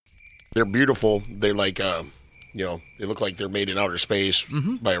They're beautiful. They like, they look like they're made in outer space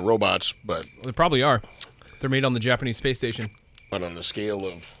by robots, but They probably are. They're made on the Japanese space station. But on the scale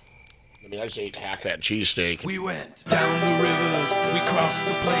of, I just ate half that cheesesteak. We went down the rivers, we crossed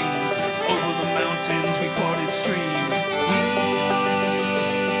the plains, over the mountains, we forded streams. We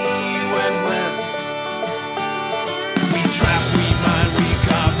went west. We trapped, we mined, we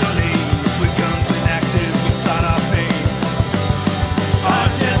carved our names. With guns and axes, we sought our fame. Our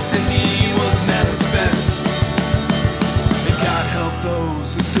destiny was manifest. And God help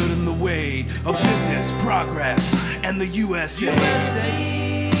those who stood in the way of business, progress, and the USA.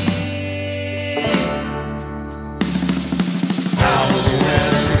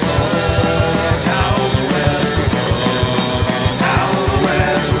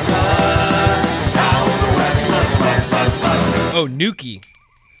 Oh, Nuki.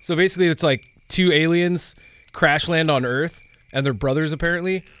 So basically, it's like two aliens crash land on Earth, and they're brothers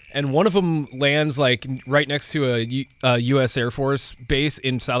apparently. And one of them lands like right next to a U.S. Air Force base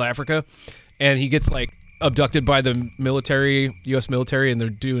in South Africa, and he gets like abducted by the military, U.S. military, and they're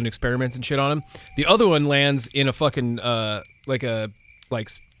doing experiments and shit on him. The other one lands in a fucking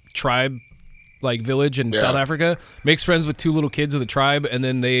tribe village in South Africa, makes friends with two little kids of the tribe, and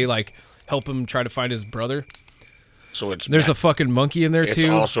then they like help him try to find his brother. So there's a fucking monkey in there too. It's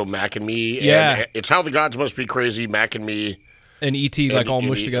also Mac and Me. Yeah, and it's How the Gods Must Be Crazy, Mac and Me, and E.T. like all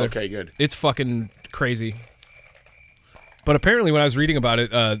mushed together. Okay, good. It's fucking crazy. But apparently, when I was reading about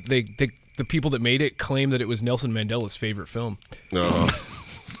it, the people that made it claim that it was Nelson Mandela's favorite film.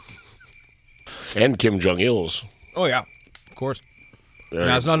 And Kim Jong Il's. Oh yeah, of course.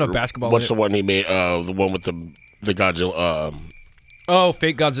 Nah, it's not enough basketball. What's the one he made? The one with the Godzilla.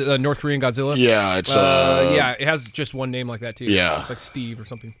 Fake Godzilla, North Korean Godzilla. Yeah, it's it has just one name like that too. Yeah, it's like Steve or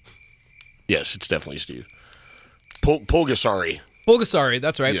something. Yes, it's definitely Steve. Pulgasari. Pulgasari,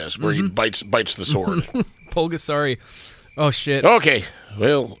 that's right. Yes, where he bites the sword. Pulgasari. Oh shit. Okay,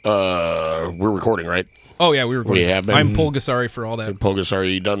 well, we're recording, right? Oh yeah, we were. We have been. I'm Pulgasari for all that.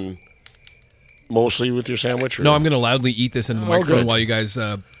 Pulgasari, you done mostly with your sandwich? Or? No, I'm gonna loudly eat this into the microphone while you guys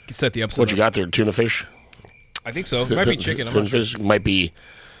set the episode. What you got there? Tuna fish? I think so. It might be chicken. I'm not sure. Fish might be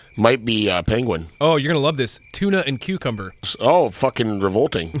penguin. Oh, you're gonna love this. Tuna and cucumber. Oh, fucking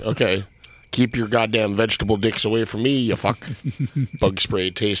revolting. Okay. Keep your goddamn vegetable dicks away from me, you fuck. Bug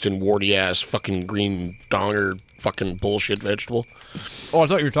spray tasting warty ass fucking green donger fucking bullshit vegetable. Oh, I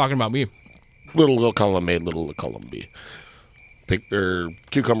thought you were talking about me. Little column A, little column B.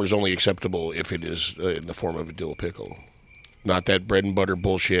 Cucumber's only acceptable if it is in the form of a dill pickle. Not that bread and butter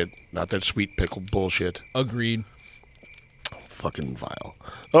bullshit. Not that sweet pickle bullshit. Agreed. Fucking vile.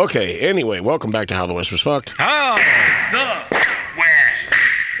 Okay, anyway, welcome back to How the West Was Fucked. How the West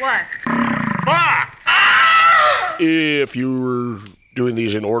was fucked. If you were doing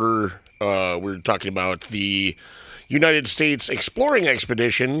these in order, we're talking about the United States Exploring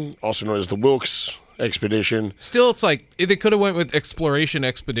Expedition, also known as the Wilkes Expedition. Still, it's like they could have went with Exploration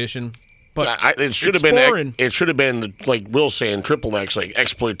Expedition. But it should have been. It should have been like Will's saying, triple X, like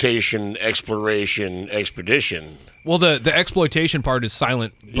exploitation, exploration, expedition. Well, the exploitation part is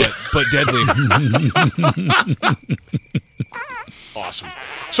silent, but deadly. Awesome.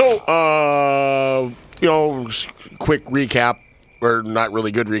 So, quick recap, or not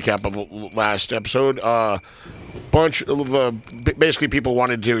really good recap of last episode. Bunch of basically people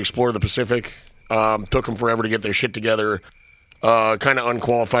wanted to explore the Pacific. Took them forever to get their shit together. Kind of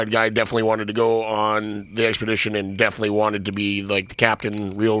unqualified guy, definitely wanted to go on the expedition and definitely wanted to be like the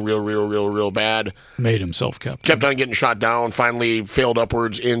captain real bad. Made himself captain. Kept on getting shot down, finally failed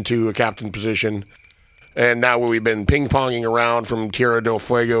upwards into a captain position. And now we've been ping-ponging around from Tierra del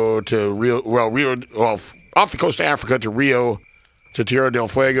Fuego to off the coast of Africa to Rio, to Tierra del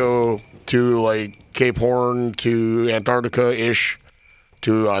Fuego, to like Cape Horn, to Antarctica-ish,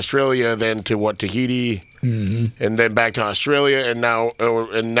 to Australia, then to Tahiti. Mm-hmm. And then back to Australia, and now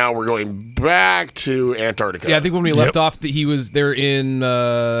we're going back to Antarctica. Yeah, I think when we left off, he was there in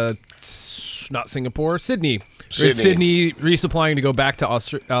not Singapore, Sydney. Sydney resupplying to go back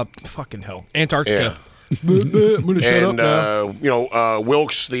to fucking hell, Antarctica. Yeah. I'm gonna shut up now.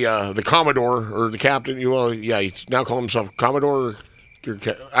 Wilkes, the Commodore or the captain. He's now calling himself Commodore. I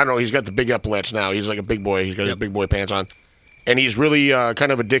don't know. He's got the big epaulets now. He's like a big boy. He's got his big boy pants on. And he's really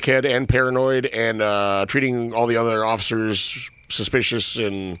kind of a dickhead and paranoid and treating all the other officers suspicious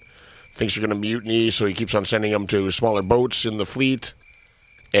and thinks they're going to mutiny, so he keeps on sending them to smaller boats in the fleet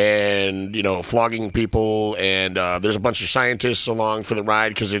and, flogging people. And there's a bunch of scientists along for the ride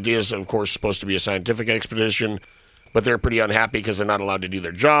because it is, of course, supposed to be a scientific expedition. but they're pretty unhappy because they're not allowed to do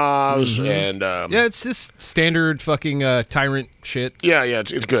their jobs. And Yeah, it's just standard fucking tyrant shit.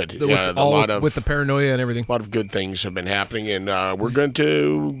 it's good. With Yeah, with the paranoia and everything. a lot of good things have been happening, and we're going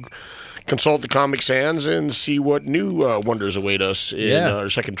to consult the Comic Sans and see what new wonders await us in our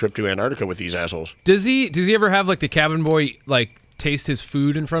second trip to Antarctica with these assholes. Does he ever have like the cabin boy like taste his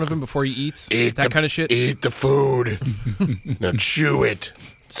food in front of him before he eats? Kind of shit? Eat the food. Now chew it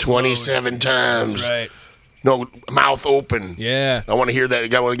 27 times. That's right. No, mouth open. Yeah. I want to hear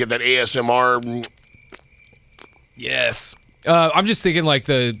that. I want to get that ASMR. Yes. I'm just thinking like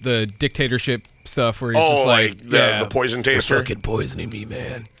the dictatorship stuff where he's just like the poison taster. fucking poisoning me,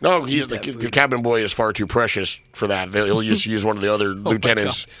 man. No, the cabin boy is far too precious for that. He'll just use one of the other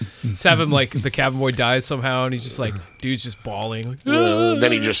lieutenants. Just have him like the cabin boy dies somehow, and he's just like, dude's just bawling. Like,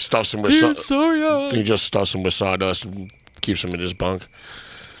 Then he just stuffs him with sorry. he just stuffs him with sawdust and keeps him in his bunk.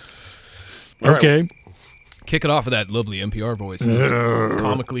 Okay. Kick it off with that lovely NPR voice.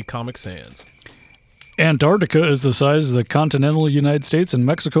 Comically Comic Sans. Antarctica is the size of the continental United States and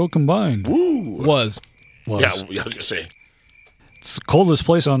Mexico combined. Was. Yeah, I was gonna say. It's the coldest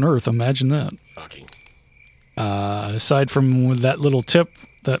place on Earth. Imagine that. Shocking. Aside from that little tip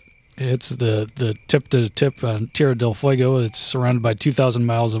that hits the tip to tip on Tierra del Fuego, it's surrounded by 2,000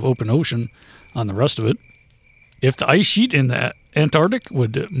 miles of open ocean on the rest of it. If the ice sheet in the Antarctic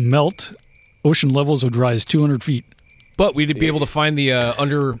would melt, ocean levels would rise 200 feet. But we'd be able to find the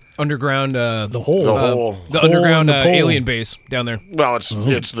underground The hole. The hole. the Hole underground in the pole. alien base down there. Well,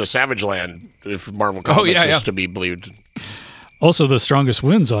 it's the Savage Land, if Marvel Comics is to be believed. Also the strongest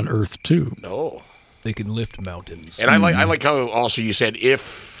winds on Earth, too. No. They can lift mountains. And I like how also you said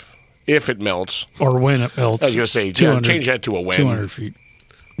if it melts. Or when it melts. I was gonna say 200 change that to a when. 200 feet.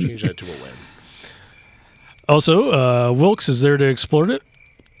 Change that to a when. Also, Wilkes is there to exploit it.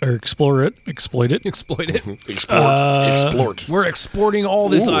 Exploit it. Exploit. We're exporting all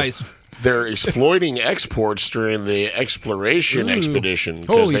this ice. They're exploiting exports during the exploration expedition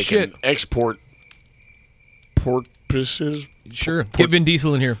because Holy they shit. can export porpoises. Sure. Get Vin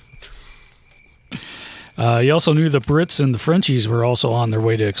Diesel in here. He also knew the Brits and the Frenchies were also on their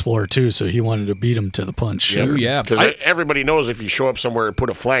way to explore, too, so he wanted to beat them to the punch. Ooh, yeah. Because everybody knows if you show up somewhere and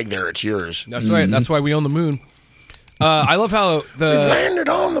put a flag there, it's yours. That's right. That's why we own the moon. I love how We've landed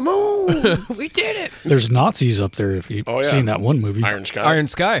on the moon. we did it. There's Nazis up there if you've seen that one movie. Iron Sky. Iron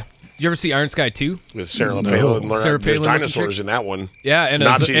Sky. You ever see Iron Sky 2? With Sarah Palin. Sarah There's Palin dinosaurs in that one. Yeah, and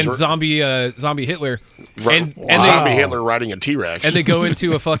Nazis zombie Hitler. And zombie Hitler riding a T-Rex. And they go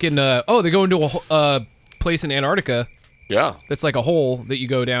into a fucking they go into a place in Antarctica yeah. that's like a hole that you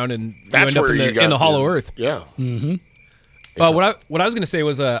go down and That's you end where up you got in the hollow earth. Yeah. What I was gonna say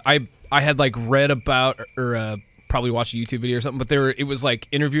was I had like read about or probably watched a YouTube video or something, but it was like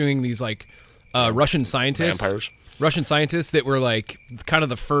interviewing these like Russian scientists, that were like kind of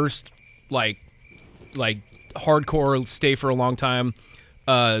the first like hardcore stay for a long time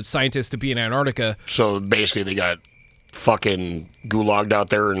scientists to be in Antarctica. So basically, they got fucking gulagged out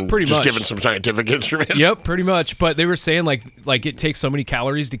there and Pretty just much. given some scientific instruments. Yep, pretty much. But they were saying like it takes so many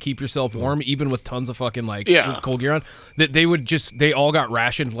calories to keep yourself warm, even with tons of fucking cold gear on, that they all got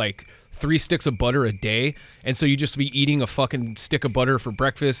rationed like 3 sticks of butter a day, and so you just be eating a fucking stick of butter for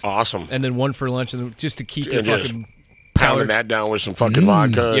breakfast. Awesome. And then one for lunch, and just to keep your And just fucking pounding that down with some fucking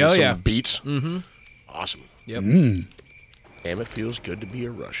vodka and some yeah. beets. Mm-hmm. Awesome. Yep. Damn, it feels good to be a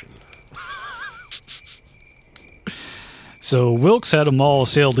Russian. So Wilkes had them all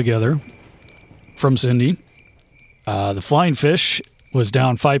sail together from Cindy. The Flying Fish was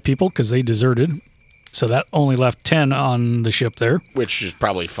down 5 people because they deserted. So that only left 10 on the ship there. Which is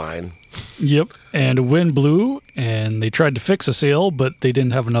probably fine. Yep. And a wind blew, and they tried to fix a sail, but they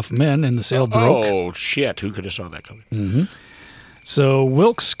didn't have enough men, and the sail broke. Oh, shit. Who could have saw that coming? So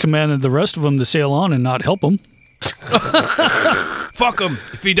Wilkes commanded the rest of them to sail on and not help him. Fuck him.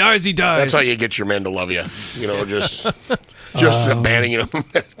 If he dies, he dies. That's how you get your men to love you. You know, just abandoning them.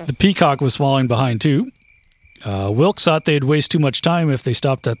 The Peacock was falling behind, too. Wilkes thought they'd waste too much time if they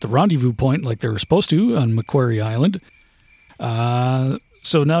stopped at the rendezvous point like they were supposed to on Macquarie Island.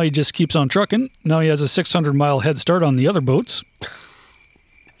 So now he just keeps on trucking. Now he has a 600-mile head start on the other boats.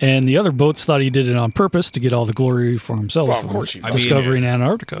 And the other boats thought he did it on purpose to get all the glory for himself. Well, of course he for discovering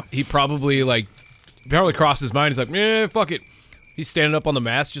Antarctica. He probably crossed his mind. He's like, fuck it. He's standing up on the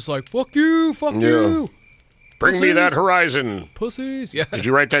mast just like, fuck you. Bring me that horizon. Pussies. Yeah. Did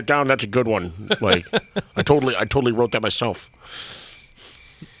you write that down? That's a good one. Like, I totally wrote that myself.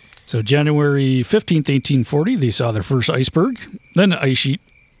 So January 15th, 1840, they saw their first iceberg, then an ice sheet,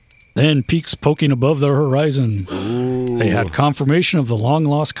 then peaks poking above the horizon. Ooh. They had confirmation of the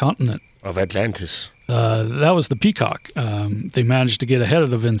long-lost continent. Of Atlantis. That was the Peacock. They managed to get ahead of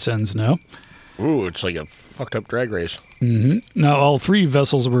the Vincennes now. Ooh, it's like a fucked up drag race. Now, all three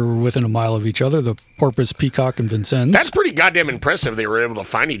vessels were within a mile of each other, the Porpoise, Peacock, and Vincennes. That's pretty goddamn impressive. They were able to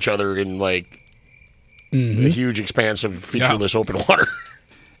find each other in like a huge expanse of featureless open water.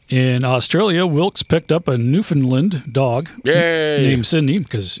 In Australia, Wilkes picked up a Newfoundland dog Yay! named Sydney,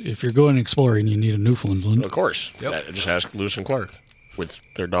 because if you're going exploring, you need a Newfoundland. Of course. Just ask Lewis and Clark. With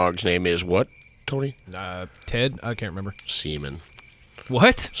their dog's name is what, Tony? Ted? I can't remember. Seaman.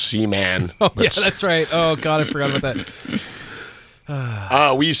 What? Seaman. Oh, yeah, that's right. Oh, God, I forgot about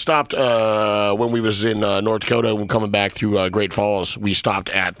that. We stopped when we was in North Dakota and coming back through Great Falls. We stopped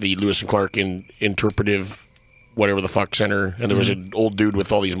at the Lewis and Clark Interpretive whatever the fuck center, and there was an old dude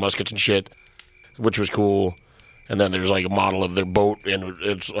with all these muskets and shit, which was cool. And then there's like a model of their boat, and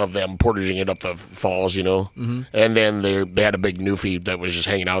it's of them portaging it up the falls, you know. And then they had a big newfie that was just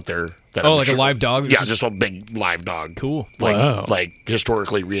hanging out there. That Oh, like a live dog? Yeah, just a big live dog. Cool. Like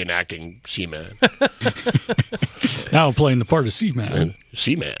historically reenacting Seaman. Now playing the part of Seaman.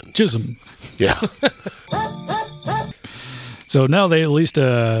 Seaman. Chisholm. Yeah. So now they at least,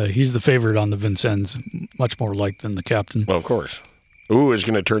 he's the favorite on the Vincennes, much more liked than the captain. Well, of course. Ooh, it's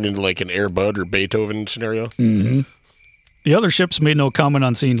going to turn into like an Air Bud or Beethoven scenario. The other ships made no comment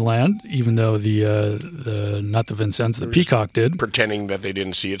on seeing land, even though the not the Vincennes, the Peacock did. Pretending that they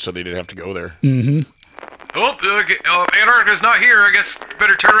didn't see it so they didn't have to go there. Antarctica's not here. I guess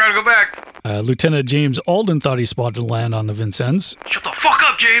better turn around and go back. Lieutenant James Alden thought he spotted land on the Vincennes. Shut the fuck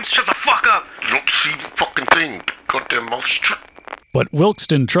up, James. Shut the fuck up. You don't see the fucking thing. Got their mouth shut. But Wilkes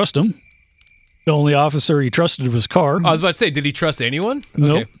didn't trust him. The only officer he trusted was Carr. I was about to say, did he trust anyone?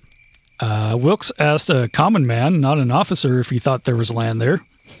 Nope. Okay. Wilkes asked a common man, not an officer, if he thought there was land there.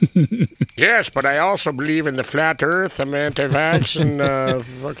 Yes, but I also believe in the flat earth. I'm anti-vax and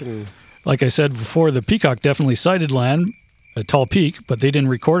fucking... Like I said before, the Peacock definitely sighted land, a tall peak, but they didn't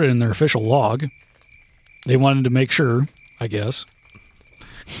record it in their official log. They wanted to make sure, I guess.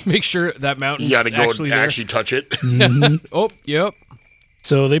 Make sure that mountain's You got to go actually there. actually touch it. Oh, yep.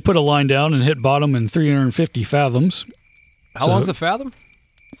 So they put a line down and hit bottom in 350 fathoms. How long's a fathom?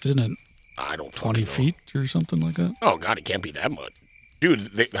 Isn't it I don't 20 fucking know. feet or something like that? Oh, God, it can't be that much.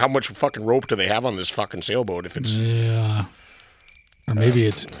 Dude, how much fucking rope do they have on this fucking sailboat if it's... Yeah. Or maybe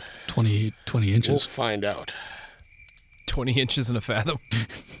it's 20 We'll inches. find out. 20 inches in a fathom.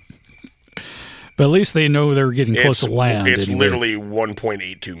 But at least they know they're getting close to land. It's anyway. literally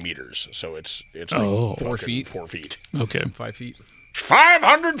 1.82 meters, so it's like Oh. 4 fucking feet. 4 feet. Okay. 5 feet.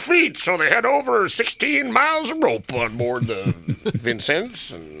 500 feet, so they had over 16 miles of rope on board the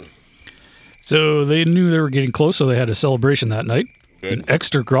Vincennes. And So they knew they were getting close, so they had a celebration that night. Good. An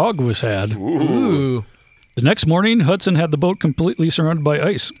extra grog was had. Ooh. The next morning, Hudson had the boat completely surrounded by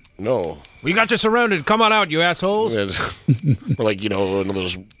ice. no. We got you surrounded. Come on out, you assholes. Or like, you know, one of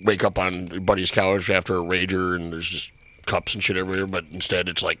those wake up on your buddy's couch after a rager and there's just cups and shit everywhere, but instead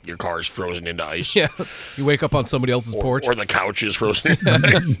it's like your car's frozen into ice. Yeah. You wake up on somebody else's porch. Or the couch is frozen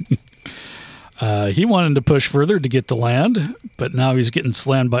into ice. He wanted to push further to get to land, but now he's getting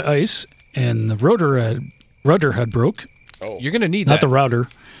slammed by ice, and the rudder had broke. You're going to need Not that. the router,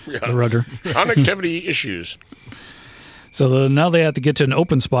 the rudder. Connectivity issues. So now they have to get to an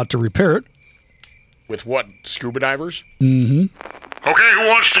open spot to repair it. With what? Scuba divers? Mm-hmm. Okay, who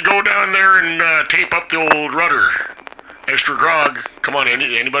wants to go down there and tape up the old rudder? Extra grog. Come on,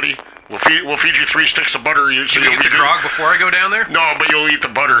 anybody? We'll feed you 3 sticks of butter. So Can you get the grog before I go down there? No, but you'll eat the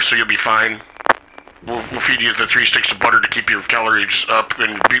butter, so you'll be fine. We'll feed you the 3 sticks of butter to keep your calories up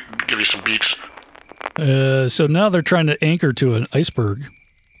and give you some beats. So now they're trying to anchor to an iceberg,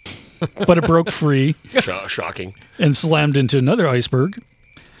 but it broke free Shocking. and slammed into another iceberg.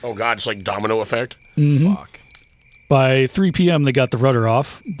 Oh, God, it's like domino effect. Fuck. By 3 p.m., they got the rudder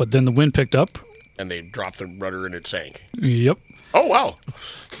off, but then the wind picked up. And they dropped the rudder and it sank. Yep. Oh, wow.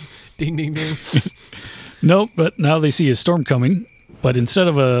 Ding, ding, ding. Nope, but now they see a storm coming, but instead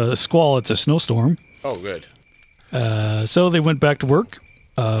of a squall, it's a snowstorm. Oh, good. So they went back to work.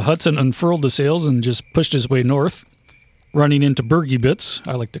 Hudson unfurled the sails and just pushed his way north, running into Bergy Bits.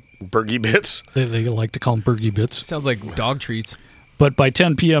 Bergy bits? They like to call them Bergy Bits. Sounds like dog treats. But by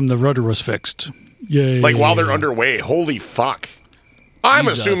 10 p.m., the rudder was fixed. Yay. Like while they're underway. Holy fuck. I'm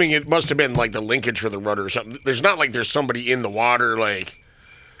Jesus. assuming it must have been like the linkage for the rudder or something. There's not like there's somebody in the water like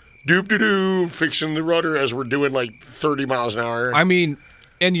doop-de-doo fixing the rudder as we're doing like 30 miles an hour. I mean,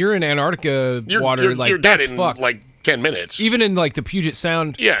 and you're in Antarctica water, you're like dead that's in fucked. like 10 minutes. Even in like the Puget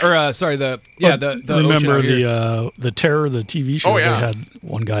Sound, Yeah. or sorry, the ocean Remember out here. the Terror, the TV show? Oh, yeah. They had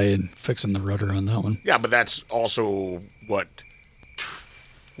one guy fixing the rudder on that one. Yeah, but that's also what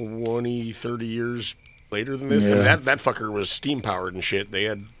 20, 30 years later than this. Yeah. I mean, that fucker was steam powered and shit. They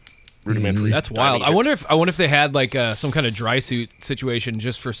had rudimentary. That's wild. diving shit. I wonder if they had like some kind of dry suit situation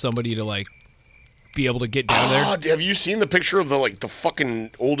just for somebody to like be able to get down there. Have you seen the picture of the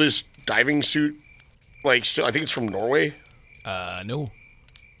fucking oldest diving suit? Like, still, I think it's from Norway. No.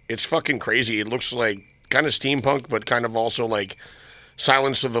 It's fucking crazy. It looks like kind of steampunk, but kind of also like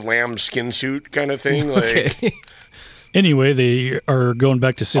Silence of the Lambs skin suit kind of thing. Like, Okay. Anyway, they are going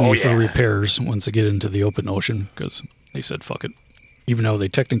back to Sydney Oh, for yeah. repairs once they get into the open ocean because they said fuck it, even though they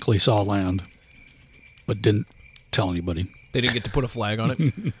technically saw land, but didn't tell anybody. They didn't get to put a flag on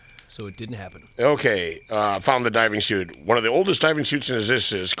it, so it didn't happen. okay, found the diving suit. One of the oldest diving suits in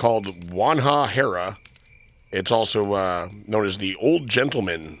existence is called Wanha Hera. It's also known as the Old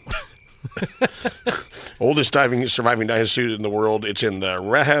Gentleman. Oldest surviving diving suit in the world. It's in the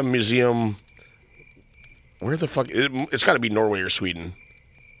Reha Museum. Where the fuck? It's got to be Norway or Sweden.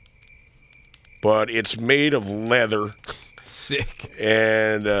 But it's made of leather Sick.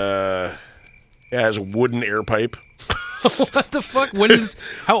 and it has a wooden air pipe. What the fuck?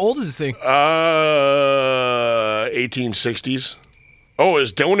 How old is this thing? 1860s. Oh, it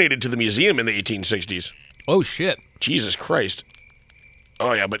was donated to the museum in the 1860s. Oh shit. Jesus Christ.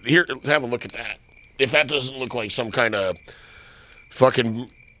 Oh, yeah, but here, have a look at that. If that doesn't look like some kind of fucking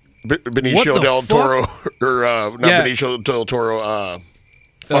Benicio What the del fuck? Toro, or not Yeah. Benicio del Toro,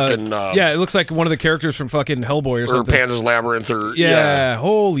 fucking, yeah, it looks like one of the characters from fucking Hellboy or or something. Pan's Labyrinth, or, Yeah,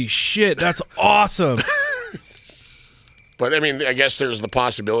 holy shit, that's awesome. But, I mean, I guess there's the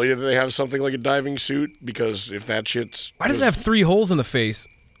possibility that they have something like a diving suit, because if that shit's... Why does it have 3 holes in the face?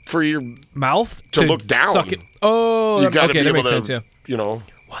 For your... Mouth? To look down. Suck it. Oh, You gotta okay, be that able makes to, sense, yeah. you know...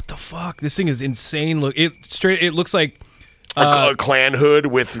 What the fuck? This thing is insane. Look, it looks like a clan hood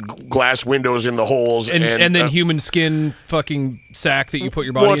with glass windows in the holes. and then human skin fucking sack that you put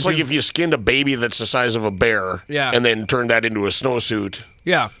your body well, it's into. like if you skinned a baby that's the size of a bear, Yeah. and then turned that into a snowsuit.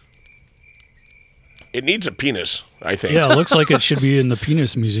 Yeah. It needs a penis, I think. Yeah, it looks like it should be in the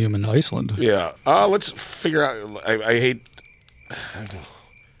Penis Museum in Iceland. Yeah. Let's figure out. I hate.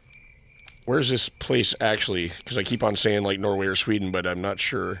 Where's this place actually? Because I keep on saying like Norway or Sweden, but I'm not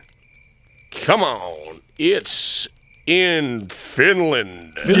sure. Come on, it's in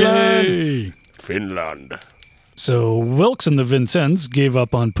Finland. Yay! Finland. So Wilkes and the Vincennes gave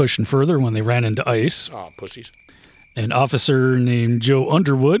up on pushing further when they ran into ice. Oh, pussies. An officer named Joe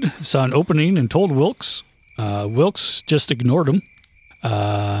Underwood saw an opening and told Wilkes. Wilkes just ignored him,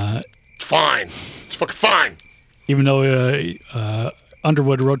 It's fine. It's fucking fine. even though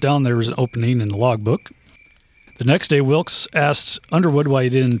Underwood wrote down there was an opening in the logbook. The next day, Wilkes asked Underwood why he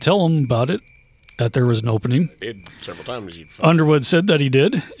didn't tell him about it, that there was an opening. It several times. Underwood said that he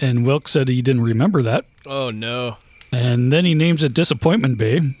did, and Wilkes said he didn't remember that. Oh no. And then he names it Disappointment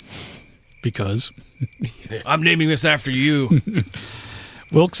Bay because I'm naming this after you.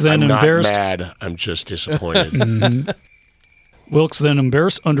 Wilkes then I'm not embarrassed. mad. I'm just disappointed. Wilkes then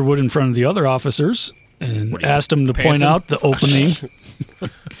embarrassed Underwood in front of the other officers and asked him to pants point him? out the opening.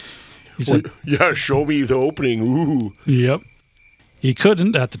 He said, Yeah, show me the opening. Ooh. "Yep." He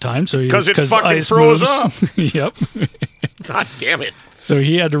couldn't at the time, so 'Cause it the fucking ice froze moves. Yep. God damn it. So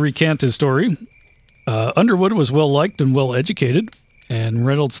he had to recant his story. Underwood was well liked and well educated, and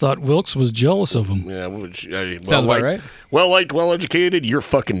Reynolds thought Wilkes was jealous of him. Yeah, which, well Sounds about right. Well liked, well educated, you're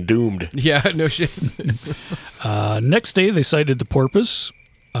fucking doomed. Yeah, no shit. Next day, they sighted the porpoise.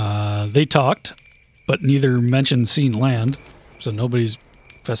 They talked, but neither mentioned seeing land, so nobody's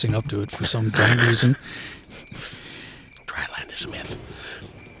fessing up to it for some dumb reason. Dryland is a myth.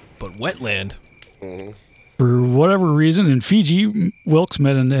 But wetland. For whatever reason, in Fiji, Wilkes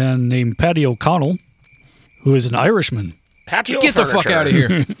met a man named Paddy O'Connell, who is an Irishman. Patio Get the fuck furniture. out of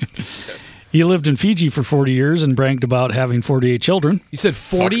here. He lived in Fiji for 40 years and bragged about having 48 children. You said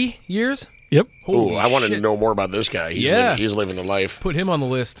 40 years? Yep. Holy Ooh, I want to shit. know more about this guy. Yeah. He's living the life. Put him on the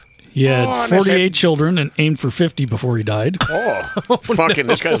list. He had Oh, and 48 children and aimed for 50 before he died. Oh, fucking,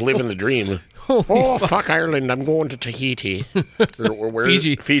 this guy's living the dream. Fuck Ireland, I'm going to Tahiti. Or where is-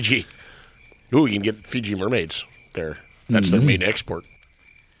 Fiji. Fiji. Ooh, you can get Fiji mermaids there. That's the main export.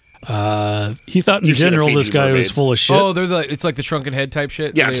 He thought in You've seen a general Fiji this guy was mermaid. full of shit. Oh, it's like the shrunken head type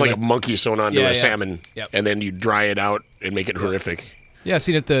shit. Yeah, Where it's they, like a monkey sewn onto Yeah, a yeah. salmon, Yep. and then you dry it out and make it horrific. Yeah, I've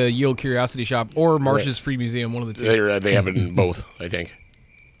seen it at the Yield Curiosity Shop or Marsh's Free Museum, one of the two. They have it in both, I think.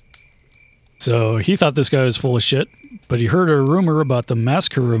 So he thought this guy was full of shit, but he heard a rumor about the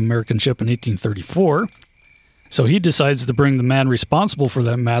massacre of American ship in 1834. So he decides to bring the man responsible for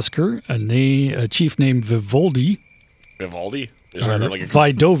that massacre, a chief named Vivaldi. Vivaldi? Isn't that like a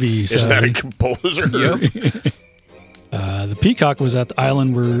Vidovi, Isn't that a sorry. composer? Yep. The Peacock was at the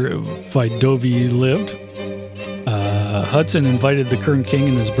island where Vidovi lived. Hudson invited the current king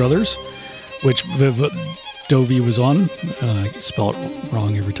and his brothers, which Vidovi was on, spell it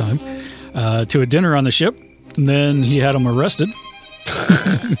wrong every time, to a dinner on the ship. And then he had them arrested.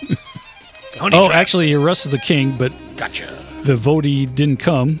 Actually, he arrested the king, but Gotcha. Vivodi didn't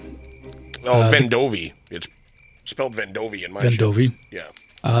come. Vendovi. It's spelled Vendovi in my ship. Vendovi. Yeah.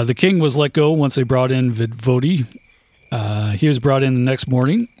 The king was let go once they brought in Vivodi. He was brought in the next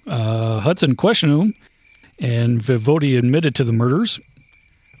morning. Hudson questioned him, and Vivodi admitted to the murders,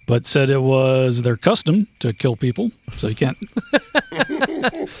 but said it was their custom to kill people, so you can't.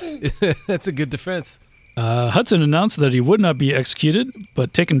 That's a good defense. Hudson announced that he would not be executed,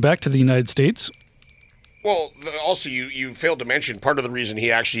 but taken back to the United States. Well, also, you failed to mention part of the reason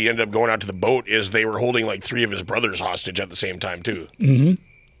he actually ended up going out to the boat is they were holding like 3 of his brothers hostage at the same time, too.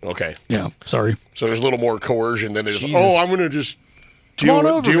 Mm-hmm. Okay. Yeah, sorry. So there's a little more coercion than there's, Jesus. I'm going to just deal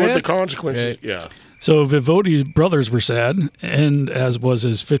with the consequences. Right. Yeah. So Vivodi's brothers were sad, and as was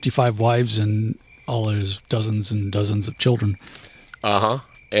his 55 wives and all his dozens and dozens of children. Uh-huh.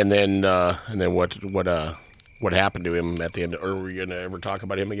 And then what happened to him at the end? Or are we going to ever talk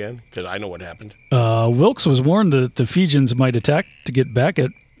about him again? Because I know what happened. Wilkes was warned that the Fijians might attack to get back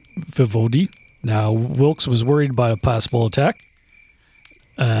at Vivodi. Now, Wilkes was worried about a possible attack,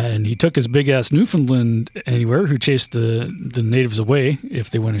 and he took his big-ass Newfoundland anywhere, who chased the natives away if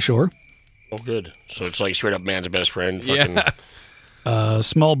they went ashore. Oh, good. So it's like straight up man's best friend. Fucking... Yeah. A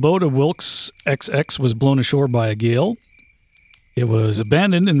small boat of Wilkes XX was blown ashore by a gale. It was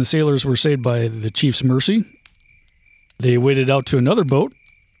abandoned, and the sailors were saved by the chief's mercy. They waded out to another boat,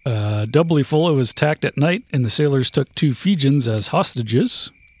 doubly full. It was attacked at night, and the sailors took 2 Fijians as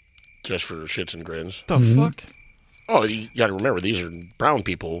hostages. Just for shits and grins. The fuck? Oh, you got to remember, these are brown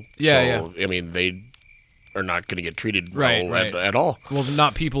people. Yeah, so, I mean, they are not going to get treated Right, well right. At all. Well,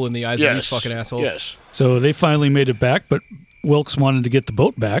 not people in the eyes of these fucking assholes. Yes. So they finally made it back, but Wilkes wanted to get the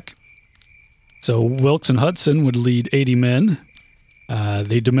boat back. So Wilkes and Hudson would lead 80 men.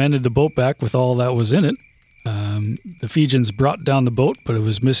 They demanded the boat back with all that was in it. The Fijians brought down the boat, but it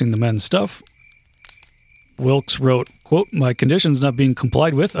was missing the men's stuff. Wilkes wrote, quote, "My conditions not being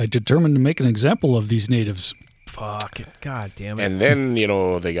complied with, I determined to make an example of these natives." Fuck it. God damn it. And then,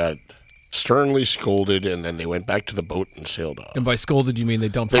 they got sternly scolded, and then they went back to the boat and sailed off. And by scolded, you mean they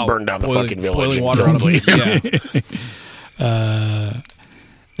dumped They burned down the fucking village boiling water on them. Yeah.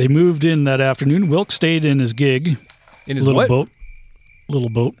 They moved in that afternoon. Wilkes stayed in his gig, In his little what?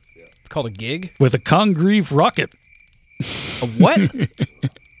 boat, It's called a gig? with a Congreve rocket. A what?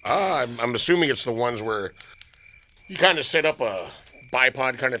 I'm assuming it's the ones where you kind of set up a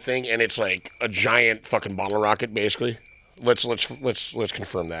bipod kind of thing, and it's like a giant fucking bottle rocket, basically. Let's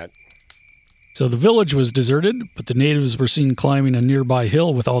confirm that. So the village was deserted, but the natives were seen climbing a nearby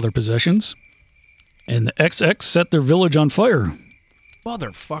hill with all their possessions. And the XX set their village on fire.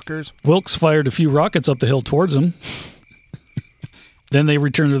 Motherfuckers. Wilkes fired a few rockets up the hill towards them. Then they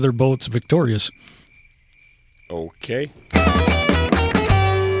returned to their boats victorious. Okay.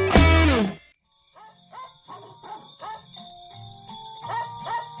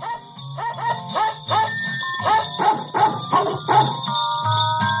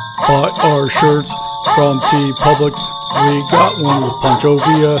 Bought our shirts from T Public. We got one with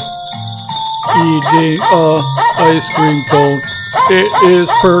Panchovia. Eating a ice cream cone. It is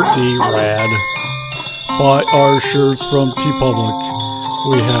pretty rad. Buy our shirts from T Public.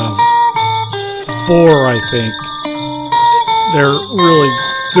 We have 4, I think. They're really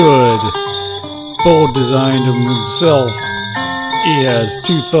good. Bo designed them himself. He has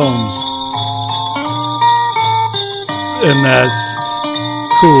 2 thumbs. And that's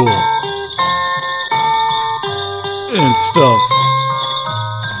cool. And stuff.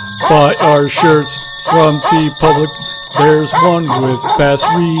 Buy our shirts from T Public. There's one with Bass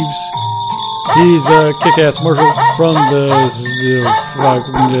Reeves. He's a kick-ass marshal from the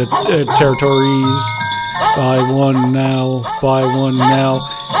territories. Buy one now,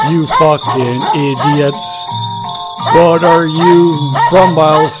 you fucking idiots. What are you from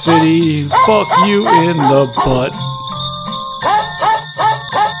Miles City? Fuck you in the butt.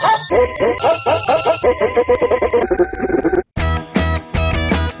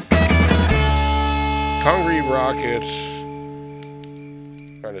 Congreve rockets.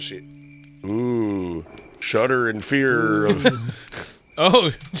 Trying to see. Ooh. Shudder and fear of.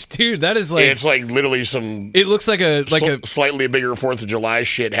 Oh, dude, that is like. It's like literally some. It looks like a slightly bigger 4th of July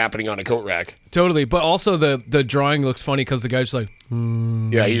shit happening on a coat rack. Totally, but also the drawing looks funny because the guy's just like.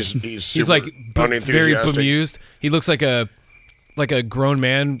 Yeah, he's He's like very unenthusiastic. bemused. He looks like a grown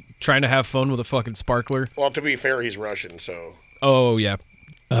man trying to have fun with a fucking sparkler. Well, to be fair, he's Russian, so Oh yeah.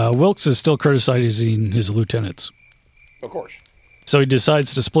 Wilkes is still criticizing his lieutenants. of course. So he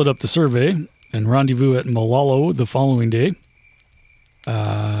decides to split up the survey and rendezvous at Malalo the following day.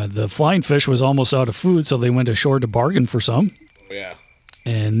 The flying fish was almost out of food, so they went ashore to bargain for some. Yeah.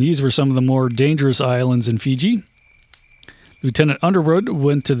 And these were some of the more dangerous islands in Fiji. Lieutenant Underwood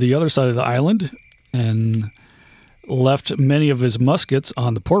went to the other side of the island and left many of his muskets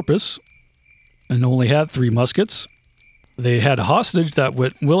on the Porpoise and only had 3 muskets. They had a hostage that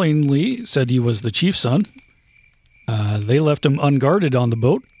willingly said he was the chief's son. They left him unguarded on the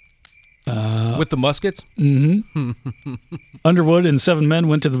boat. With the muskets? Underwood and 7 men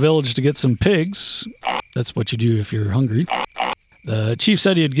went to the village to get some pigs. That's what you do if you're hungry. The chief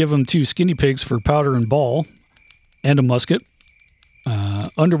said he'd give him 2 skinny pigs for powder and ball and a musket.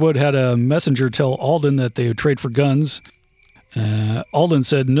 Underwood had a messenger tell Alden that they would trade for guns. Alden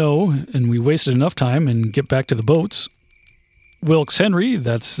said no, and we wasted enough time and get back to the boats. Wilkes Henry,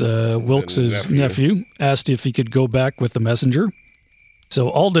 that's Wilkes' nephew, asked if he could go back with the messenger. So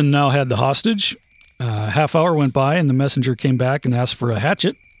Alden now had the hostage. Half hour went by, and the messenger came back and asked for a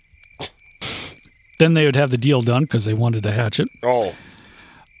hatchet. Then they would have the deal done because they wanted a hatchet. Oh,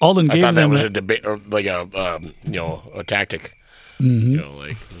 Alden I gave thought that them was a debate, like a tactic. You know,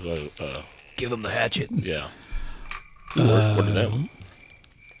 like Give him the hatchet. yeah. What did that?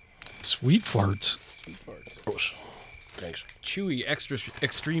 sweet farts. Gross. Thanks. Chewy, extra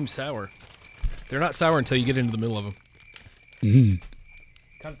extreme sour. They're not sour until you get into the middle of them.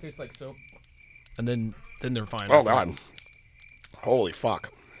 Kind of tastes like soap. And then they're fine. Oh God. Holy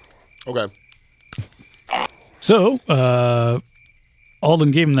fuck. Okay. So Alden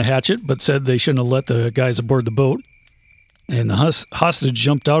gave him the hatchet, but said they shouldn't have let the guys aboard the boat. And the hostage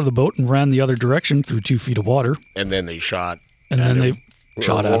jumped out of the boat and ran the other direction through 2 feet of water. And then they shot. And at then him. they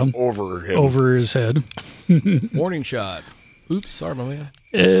shot at him over him. over his head. Warning shot. Oops, sorry, my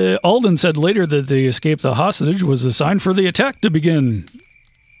man. Alden said later that the escape of the hostage was a sign for the attack to begin.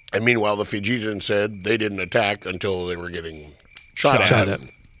 And meanwhile, the Fijians said they didn't attack until they were getting shot at.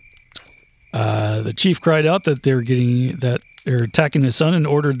 The chief cried out that they're attacking his son and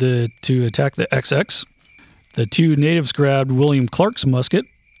ordered to attack the XX. The 2 natives grabbed William Clark's musket.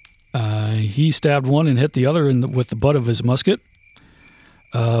 He stabbed one and hit the other with the butt of his musket.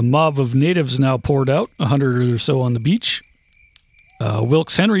 A mob of natives now poured out, 100 or so on the beach.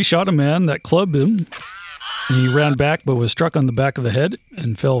 Wilkes Henry shot a man that clubbed him. He ran back but was struck on the back of the head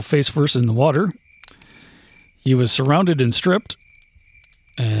and fell face first in the water. He was surrounded and stripped,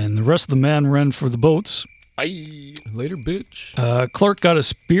 and the rest of the men ran for the boats. Later, bitch. Clark got a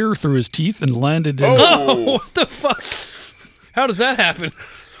spear through his teeth and landed in... Oh, what the fuck? How does that happen?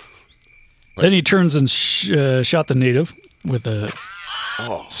 Then he turns and shot the native with a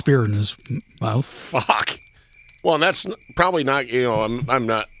spear in his mouth. Fuck. Well, and that's probably not,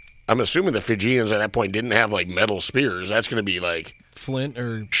 I'm assuming the Fijians at that point didn't have like metal spears. That's going to be like Flint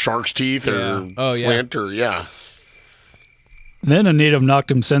or shark's teeth or flint or, Then a native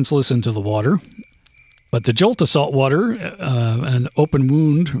knocked him senseless into the water. But the jolt of salt water, an open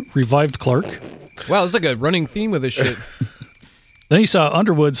wound, revived Clark. Wow, it's like a running theme with this shit. Then he saw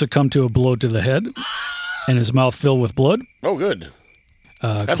Underwood succumb to a blow to the head and his mouth filled with blood. Oh, good.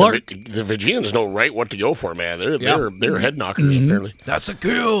 Clark, The Fijians know right what to go for, man. They're head knockers, apparently. That's a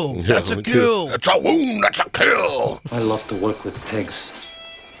kill. Yeah, That's a me too. kill. That's a wound. That's a kill. I love to work with pigs.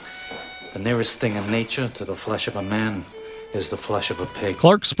 The nearest thing in nature to the flesh of a man is the flesh of a pig.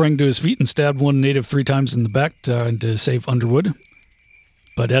 Clark sprang to his feet and stabbed one native 3 times in the back to save Underwood.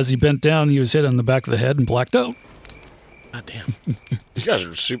 But as he bent down, he was hit on the back of the head and blacked out. God damn. These guys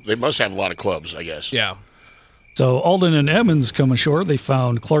are super. They must have a lot of clubs, I guess. Yeah. So Alden and Emmons come ashore. They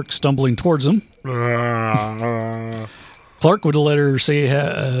found Clark stumbling towards them. Clark would let her say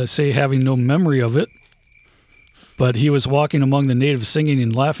having no memory of it, but he was walking among the natives singing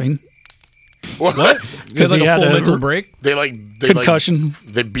and laughing. What? Because he like a had full a mental break. They concussion.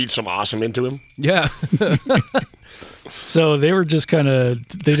 They beat some awesome into him. Yeah. So they were just kind of,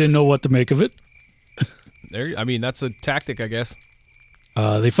 they didn't know what to make of it. That's a tactic, I guess.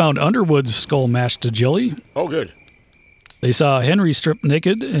 They found Underwood's skull mashed to jelly. Oh, good. They saw Henry stripped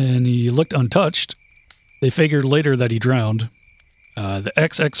naked, and he looked untouched. They figured later that he drowned. The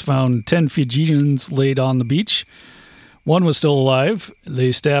XX found 10 Fijians laid on the beach. One was still alive.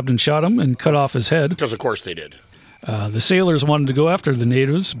 They stabbed and shot him and cut off his head. Because, of course, they did. The sailors wanted to go after the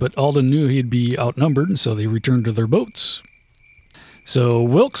natives, but Alden knew he'd be outnumbered, so they returned to their boats. So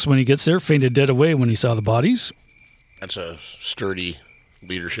Wilkes, when he gets there, fainted dead away when he saw the bodies. That's a sturdy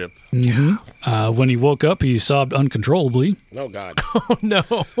leadership. When he woke up, he sobbed uncontrollably. Oh, God. Oh, no.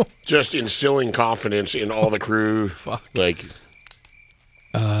 Just instilling confidence in all the crew. Like,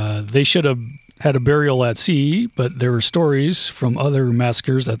 They should have had a burial at sea, but there were stories from other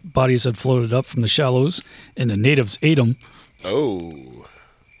massacres that bodies had floated up from the shallows and the natives ate them. oh.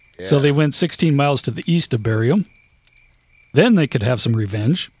 Yeah. So they went 16 miles to the east to bury them. Then they could have some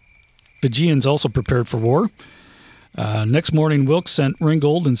revenge. Fijians also prepared for war. Next morning, Wilkes sent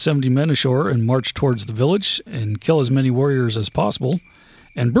Ringgold and 70 men ashore and marched towards the village and kill as many warriors as possible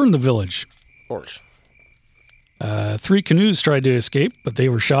and burn the village. Of course. 3 canoes tried to escape, but they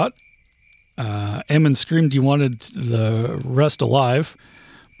were shot. Emmons screamed he wanted the rest alive,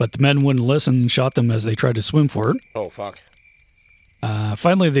 but the men wouldn't listen and shot them as they tried to swim for it. Oh, fuck.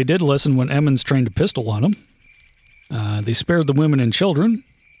 Finally, they did listen when Emmons trained a pistol on them. They spared the women and children.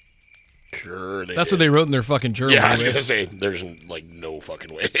 Sure, they That's did. what they wrote in their fucking journal. Yeah, I was anyway. going to say, there's, like, no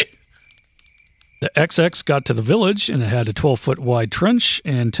fucking way. The XX got to the village, and it had a 12-foot wide trench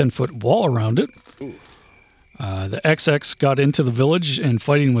and 10-foot wall around it. The XX got into the village, and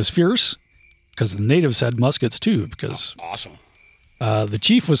fighting was fierce because the natives had muskets too. Because Awesome. the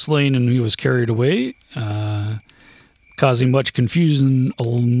chief was slain and he was carried away, causing much confusion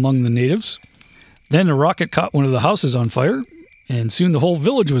among the natives. Then a rocket caught one of the houses on fire, and soon the whole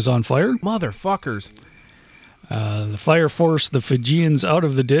village was on fire. Motherfuckers. The fire forced the Fijians out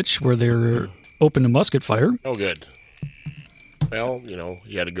of the ditch where they were open to musket fire, Oh, good. Well, you know,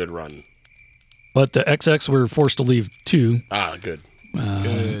 you had a good run. but the XX were forced to leave too. Ah, good.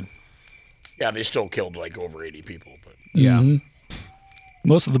 Good. Yeah, they still killed, like, over 80 people. But Yeah.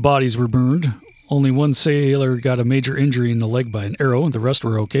 Most of the bodies were burned. Only one sailor got a major injury in the leg by an arrow. The rest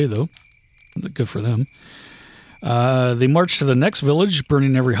were okay, though. Good for them. They marched to the next village,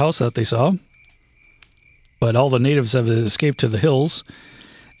 burning every house that they saw. But all the natives have escaped to the hills,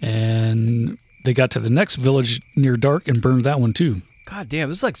 and they got to the next village near dark and burned that one too. God damn,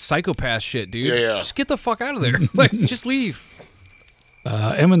 this is like psychopath shit, dude. Yeah. Just get the fuck out of there. Like, just leave.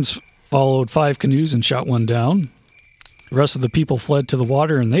 Emmons followed 5 canoes and shot one down. The rest of the people fled to the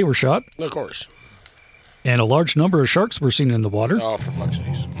water, and they were shot. of course. And a large number of sharks were seen in the water. Oh, for fuck's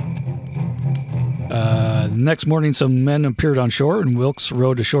sakes. Next morning, some men appeared on shore, and Wilkes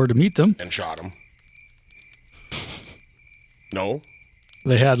rowed ashore to meet them. And shot him. No?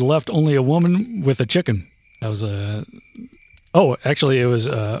 They had left only a woman with a chicken. That was a... Oh, actually, it was...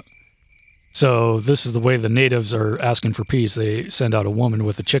 So this is the way the natives are asking for peace. They send out a woman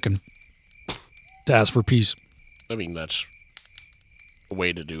with a chicken to ask for peace. I mean, that's a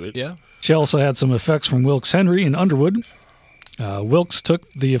way to do it. Yeah. She also had some effects from Wilkes Henry in Underwood. Wilkes took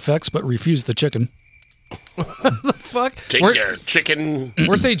the effects but refused the chicken. Fuck. Take your chicken.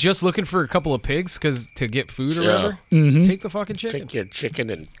 Weren't they just looking for a couple of pigs to get food or Yeah. whatever? Take the fucking chicken. Take your chicken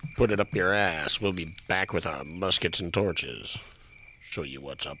and put it up your ass. We'll be back with our muskets and torches. Show you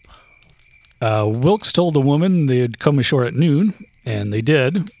what's up. Wilkes told the woman they'd come ashore at noon, and they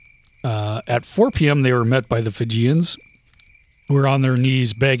did. At 4 p.m., they were met by the Fijians, who were on their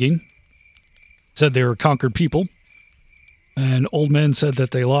knees begging. Said they were conquered people. And old men said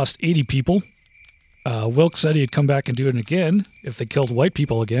that they lost 80 people. Wilkes said he'd come back and do it again if they killed white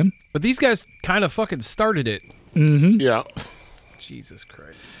people again. But these guys kind of fucking started it. Yeah. Jesus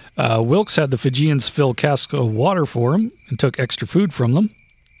Christ. Wilkes had the Fijians fill casks of water for him and took extra food from them.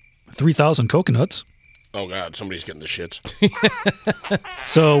 3,000 coconuts. Oh, God. Somebody's getting the shits.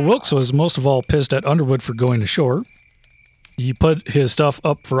 So Wilkes was most of all pissed at Underwood for going ashore. He put his stuff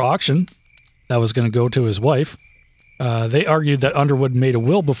up for auction. That was going to go to his wife. They argued that Underwood made a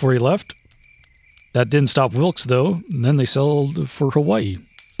will before he left. That didn't stop Wilkes, though. And then they sailed for Hawaii.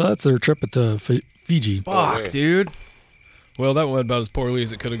 So that's their trip at Fiji. Fuck, yeah. dude. Well, that went about as poorly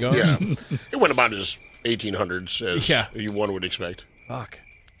as it could have gone. Yeah. It went about as 1800s as Yeah. one would expect. Fuck.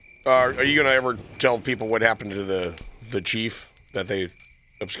 Are you going to ever tell people what happened to the chief that they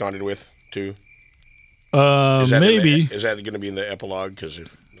absconded with, too? Is that Maybe. Is that going to be in the epilogue? Because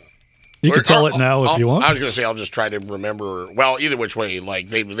if You can tell it now if you want. I was going to say I'll just try to remember. Well, either which way, like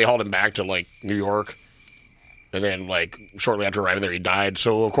they hauled him back to like New York, and then like shortly after arriving there, he died.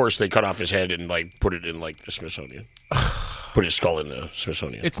 So of course they cut off his head and like put it in like the Smithsonian. Put his skull in the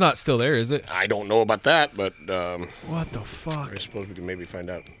Smithsonian. It's not still there, is it? I don't know about that, but What the fuck? I suppose we can maybe find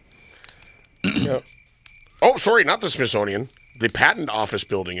out. Yeah. Oh, sorry, not the Smithsonian. The Patent Office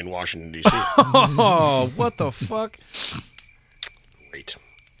building in Washington D.C. Oh, what the fuck? Great.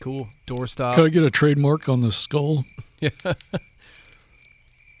 Cool. Doorstop. Could I get a trademark on the skull?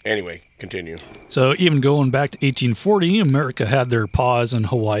 Anyway, continue. So even going back to 1840, America had their paws in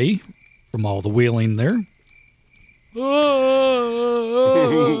Hawaii from all the whaling there.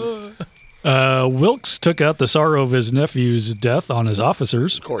 Wilkes took out the sorrow of his nephew's death on his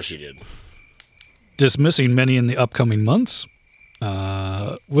officers, Of course you did. dismissing many in the upcoming months.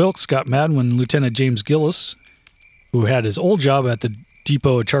 Wilkes got mad when Lieutenant James Gillis, who had his old job at the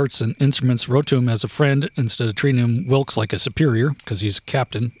Depot of Charts and Instruments, wrote to him as a friend instead of treating him Wilkes like a superior because he's a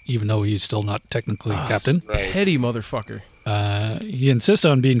captain, even though he's still not technically a captain. Right. Petty motherfucker. He insisted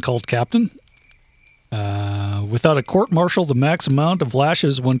on being called captain. Without a court-martial, the max amount of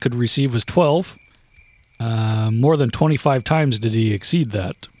lashes one could receive was 12. More than 25 times did he exceed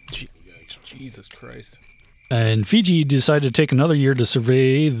that. Jesus Christ. And Fiji decided to take another year to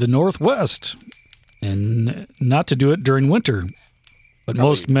survey the Northwest and not to do it during winter. But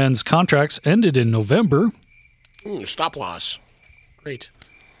most men's contracts ended in November. Stop loss. Great.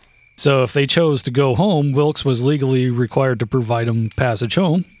 So if they chose to go home, Wilkes was legally required to provide them passage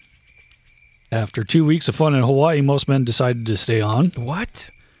home. After 2 weeks of fun in Hawaii, most men decided to stay on. What?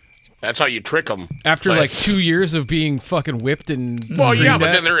 That's how you trick them. After like 2 years of being fucking whipped and Well, yeah, screamed but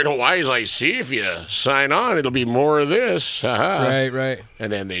at? then they're in Hawaii. It's like, see, if you sign on, it'll be more of this. Haha. Right.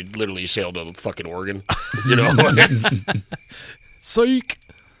 And then they literally sailed to fucking Oregon. You know? Psych.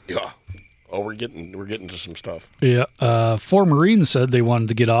 Yeah. Oh, we're getting to some stuff. Yeah, 4 Marines said they wanted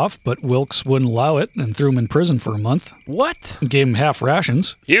to get off, but Wilkes wouldn't allow it and threw him in prison for a month. What? And gave him half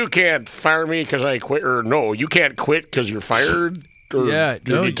rations. You can't fire me because I quit, or no, you can't quit because you're fired or Yeah,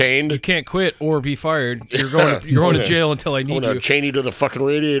 you're no, detained. You can't quit or be fired. You're going to jail until I I'm need gonna you. chain you to the fucking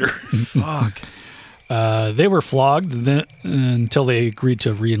radiator. Fuck. They were flogged until they agreed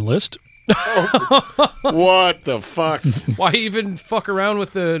to re-enlist. What the fuck? Why even fuck around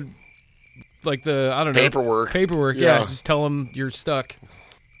with the I don't know. Paperwork. Yeah, Yeah. just tell them you're stuck.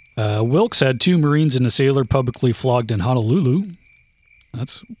 Wilkes had 2 Marines and a sailor publicly flogged in Honolulu.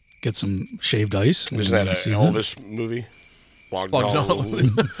 Let's get some shaved ice. Isn't that an See Elvis movie? Flogged Flogged Honolulu.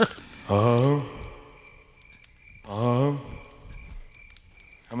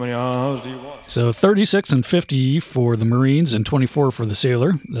 How many hours do you want? So 36 and 50 for the Marines and 24 for the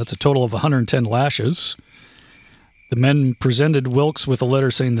sailor. That's a total of 110 lashes. The men presented Wilkes with a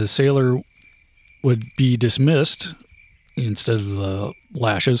letter saying the sailor would be dismissed instead of the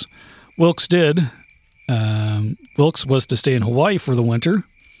lashes. Wilkes did. Wilkes was to stay in Hawaii for the winter.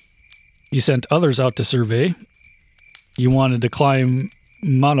 He sent others out to survey. He wanted to climb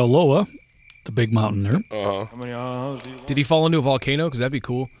Mauna Loa, the big mountain there. Uh-huh. How many hours do you want? Did he fall into a volcano? Because that'd be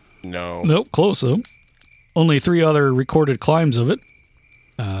cool. No. Nope, close though. Only 3 other recorded climbs of it.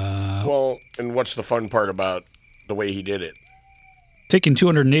 Well, and what's the fun part about the way he did it? Taking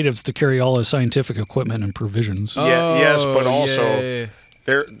 200 natives to carry all his scientific equipment and provisions. Yeah, yes, but also yeah.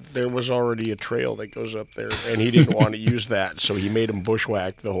 there was already a trail that goes up there, and he didn't want to use that, so he made him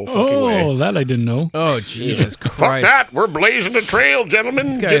bushwhack the whole fucking way. Oh, that I didn't know. Oh, Jesus Christ. Fuck that! We're blazing a trail, gentlemen.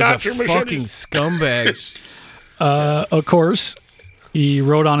 This Get out guy's your a fucking machetes. scumbag. Of course, he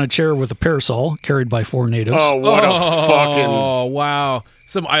rode on a chair with a parasol carried by 4 natives. Oh, what a fucking! Oh, wow.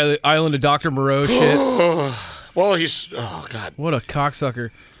 Some Island of Dr. Moreau shit. Well, he's god. What a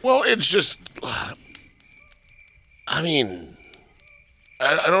cocksucker. Well, it's just. I mean,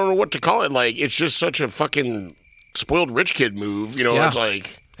 I don't know what to call it. Like, it's just such a fucking spoiled rich kid move. You know, Yeah. it's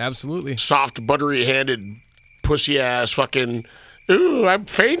like Absolutely. soft, buttery-handed, pussy-ass fucking. Ooh, I'm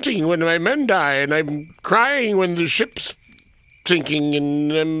fainting when my men die, and I'm crying when the ship's sinking,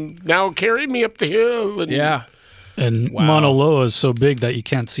 and now carry me up the hill. And Yeah. And Wow. Mauna Loa is so big that you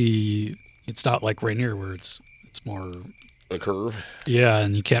can't see. It's not like Rainier where it's more. a curve. Yeah,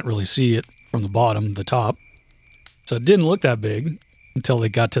 and you can't really see it from the bottom, the top. So it didn't look that big until they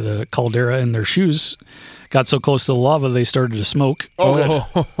got to the caldera, and their shoes got so close to the lava they started to smoke. Oh,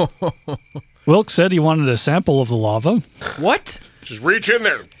 good. Wilkes said he wanted a sample of the lava. What? Just reach in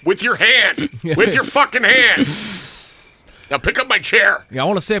there with your hand, with your fucking hand. Now pick up my chair. Yeah, I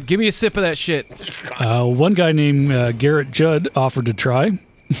want a sip. Give me a sip of that shit. One guy named Garrett Judd offered to try.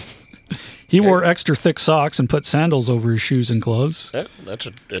 He wore extra thick socks and put sandals over his shoes and gloves. That's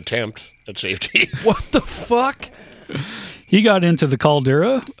an attempt at safety. What the fuck? He got into the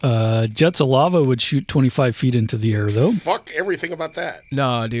caldera. Jets of lava would shoot 25 feet into the air, though. Fuck everything about that.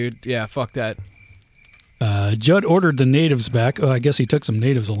 Nah, dude. Yeah, fuck that. Judd ordered the natives back. I guess he took some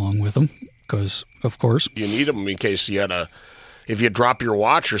natives along with him, because, of course. You need them in case you had if you drop your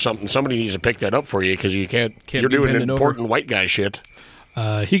watch or something, somebody needs to pick that up for you because you can't you're be doing bending over. important white guy shit.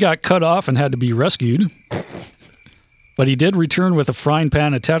 He got cut off and had to be rescued. But he did return with a frying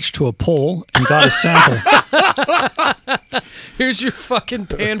pan attached to a pole and got a sample. Here's your fucking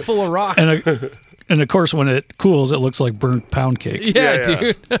pan full of rocks. And of course, when it cools, it looks like burnt pound cake. yeah, Yeah.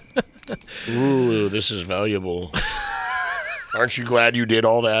 dude. Ooh, this is valuable. Aren't you glad you did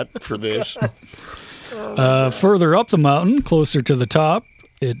all that for this? Further up the mountain, closer to the top,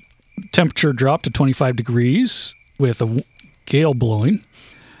 temperature dropped to 25 degrees with a gale blowing.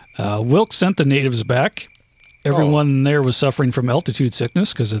 Wilkes sent the natives back. Everyone there was suffering from altitude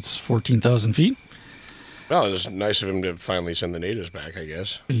sickness because it's 14,000 feet. Well, it was nice of him to finally send the natives back, I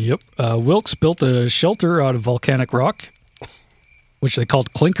guess. Yep. Wilkes built a shelter out of volcanic rock, which they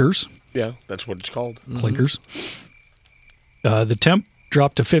called clinkers. Yeah, that's what it's called. Clinkers. The temp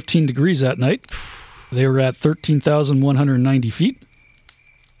dropped to 15 degrees that night. They were at 13,190 feet.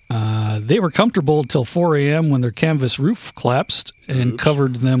 They were comfortable until 4 a.m. when their canvas roof collapsed and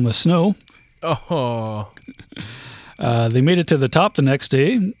covered them with snow. Oh. They made it to the top the next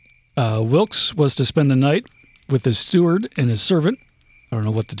day. Wilkes was to spend the night with his steward and his servant. I don't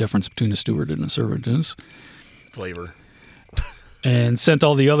know what the difference between a steward and a servant is. Flavor. And sent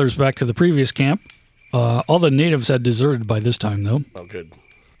all the others back to the previous camp. All the natives had deserted by this time, though. Oh, good.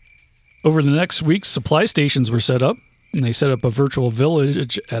 Over the next week, supply stations were set up, and they set up a virtual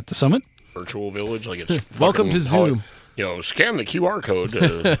village at the summit. Virtual village, like it's Welcome to Zoom. Scan the QR code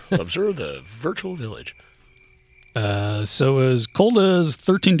to observe the virtual village. So as cold as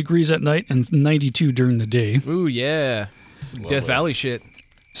 13 degrees at night and 92 during the day. Ooh, yeah. Some Death Valley shit.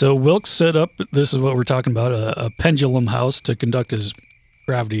 So Wilkes set up, this is what we're talking about, a pendulum house to conduct his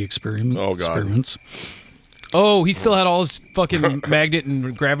gravity experiments. Oh, he still had all his fucking magnet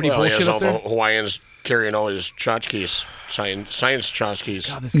and gravity He bullshit has up all there? the Hawaiians carrying all his tchotchkes, science tchotchkes.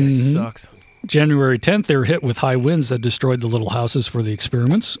 God, this guy sucks. January 10th, they were hit with high winds that destroyed the little houses for the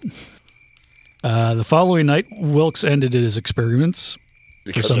experiments. The following night, Wilkes ended his experiments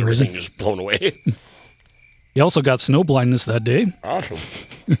Because some everything reason. is blown away. He also got snow blindness that day. Awesome.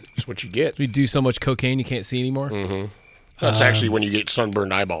 That's what you get. We do so much cocaine you can't see anymore. That's actually when you get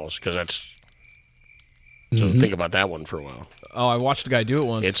sunburned eyeballs, because that's... So think about that one for a while. Oh, I watched a guy do it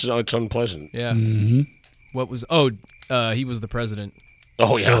once. It's unpleasant. Yeah. What was... he was the president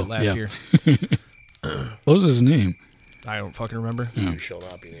Oh, yeah. last yeah. year. What was his name? I don't fucking remember. You shall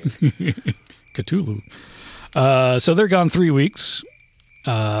not be named. Cthulhu. So they're gone 3 weeks.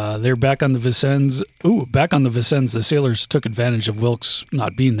 They're back on the Vincennes. Back on the Vincennes, the sailors took advantage of Wilkes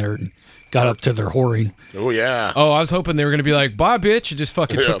not being there and got up to their whoring. Oh, yeah. Oh, I was hoping they were going to be like, bye, bitch, and just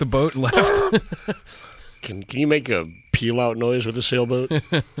fucking Yeah. took the boat and left. Can you make a peel-out noise with a sailboat?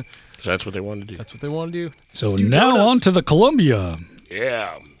 'Cause that's what they want to do. That's what they want to do. So Let's do now donuts. on to the Columbia.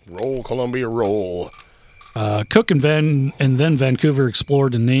 Yeah. Roll, Columbia, roll. Cook and then Vancouver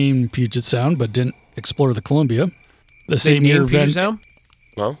explored and named Puget Sound, but didn't explore the Columbia. The They same year, named Puget Sound?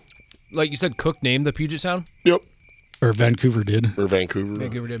 Huh? Like you said, Cook named the Puget Sound? Yep. or Vancouver did. Or Vancouver.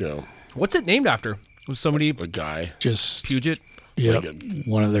 Vancouver did. Yeah. What's it named after? Was somebody A guy. Just Puget? yep, like a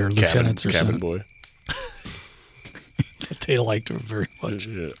one of their lieutenants or cabin something. boy. They liked him very much.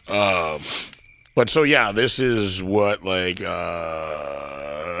 But so yeah, this is what like How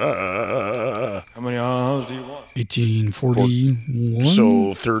many hours do you want? 1841.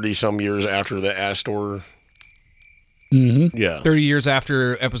 so 30 some years after the Astor. Mm-hmm. Yeah. 30 years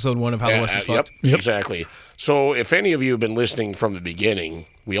after episode 1 of How the West is Yep, Fucked. Yep. exactly. So if any of you have been listening from the beginning,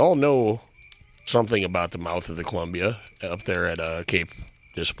 we all know something about the mouth of the Columbia up there at Cape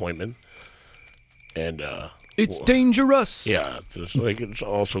Disappointment. And It's dangerous. yeah, it's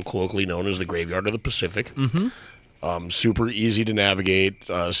also colloquially known as the Graveyard of the Pacific. Mm-hmm. Super easy to navigate.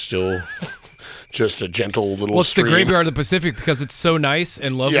 Still just a gentle little Well, it's stream. the Graveyard of the Pacific because it's so nice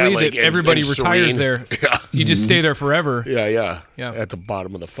and lovely Yeah, like, that everybody and retires serene. there. Yeah. You just stay there forever. Yeah. Yeah. At the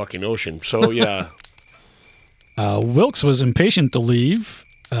bottom of the fucking ocean. So, yeah. Wilkes was impatient to leave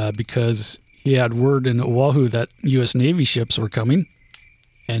because he had word in Oahu that U.S. Navy ships were coming,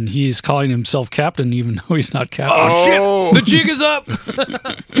 and he's calling himself captain even though he's not captain. Oh, The jig is up.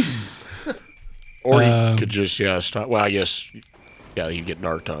 Or he could just, stop. Well, I guess, he'd get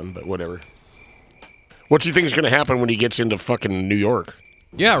narked on, but whatever. What do you think is going to happen when he gets into fucking New York?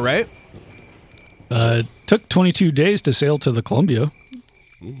 Yeah, right? It took 22 days to sail to the Columbia.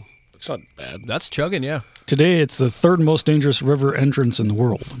 It's not bad. That's chugging, yeah. Today, it's the third most dangerous river entrance in the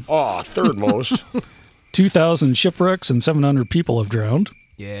world. Oh, third most. 2,000 shipwrecks and 700 people have drowned.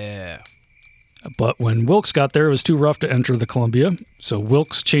 Yeah. But when Wilkes got there, it was too rough to enter the Columbia. So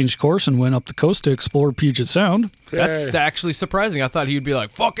Wilkes changed course and went up the coast to explore Puget Sound, That's actually surprising. I thought he would be like,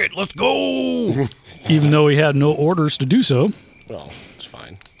 fuck it, let's go. even though he had no orders to do so. Well, it's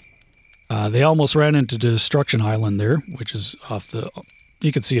fine. They almost ran into Destruction Island there, which is off the...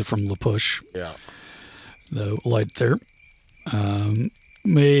 You can see it from La Push, Yeah. the light there.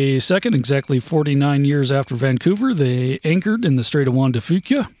 May 2nd, exactly 49 years after Vancouver, they anchored in the Strait of Juan de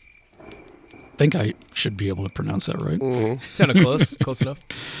Fuca. think I should be able to pronounce that right. Kind of close. Close enough.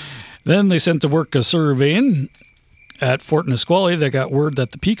 Then they sent to work a surveying at Fort Nisqually. They got word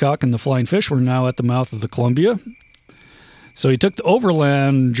that the Peacock and the Flying Fish were now at the mouth of the Columbia. So he took the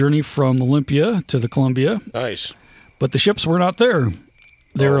overland journey from Olympia to the Columbia, Nice. but the ships were not there.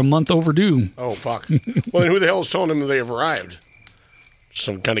 They're a month overdue. Oh, fuck. Well, then who the hell is telling them they have arrived?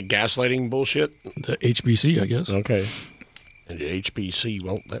 Some kind of gaslighting bullshit? The HBC, I guess. Okay. And the HBC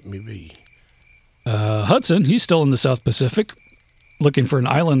won't let me be. Hudson, he's still in the South Pacific, looking for an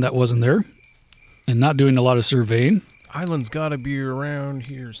island that wasn't there and not doing a lot of surveying. Island's got to be around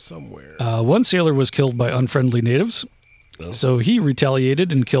here somewhere. One sailor was killed by unfriendly natives, so he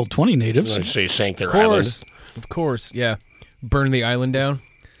retaliated and killed 20 natives. I say sank their Of island. course, yeah. Burn the island down.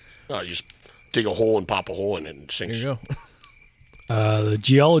 No, you just dig a hole and pop a hole in it and it sinks. There you go. The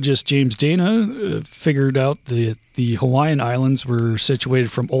geologist James Dana figured out that the Hawaiian Islands were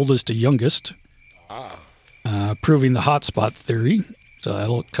situated from oldest to youngest, proving the hotspot theory. So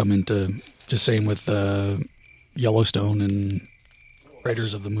that'll come into just same with Yellowstone and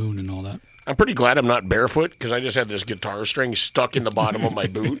Raiders of the Moon and all that. I'm pretty glad I'm not barefoot because I just had this guitar string stuck in the bottom of my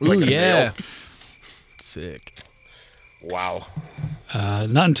boot. Ooh, like a yeah. nail. Sick. Wow.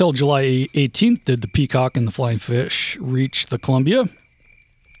 Not until July 18th did the Peacock and the Flying Fish reach the Columbia.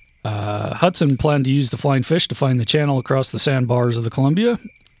 Hudson planned to use the Flying Fish to find the channel across the sandbars of the Columbia,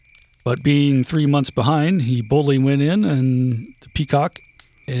 but being 3 months behind, he boldly went in and the Peacock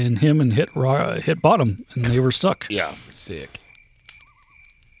and him and hit bottom, and they were stuck. Yeah. Sick.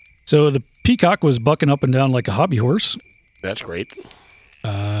 So the Peacock was bucking up and down like a hobby horse. That's great.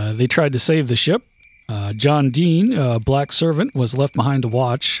 They tried to save the ship. John Dean, a black servant, was left behind to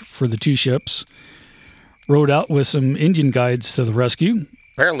watch for the two ships. Rode out with some Indian guides to the rescue.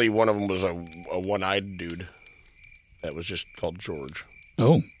 Apparently one of them was a one-eyed dude that was just called George.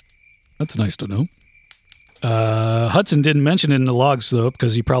 Oh, that's nice to know. Hudson didn't mention it in the logs, though,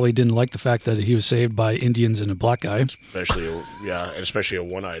 because he probably didn't like the fact that he was saved by Indians and a black guy. Especially a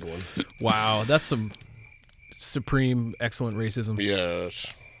one-eyed one. Wow, that's some supreme, excellent racism.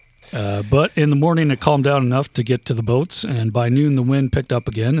 Yes. But in the morning, it calmed down enough to get to the boats, and by noon, the wind picked up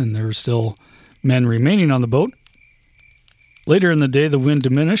again, and there were still men remaining on the boat. Later in the day, the wind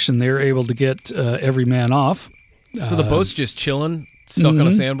diminished, and they were able to get every man off. So the boat's just chilling, stuck on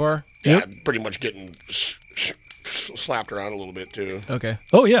a sandbar? Yeah, pretty much getting slapped around a little bit, too. Okay.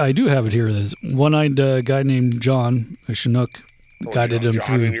 Oh, yeah, I do have it here. There's a one-eyed guy named John, a Chinook, guided him John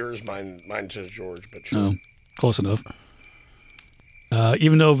through. in yours, mine says George, but sure. Oh, close enough.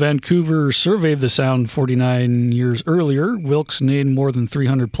 Even though Vancouver surveyed the Sound 49 years earlier, Wilkes named more than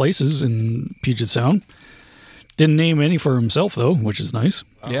 300 places in Puget Sound. Didn't name any for himself, though, which is nice.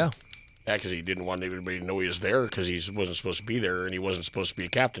 Yeah. Yeah, because he didn't want everybody to know he was there because he wasn't supposed to be there and he wasn't supposed to be a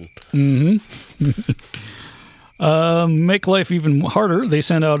captain. Make life even harder, they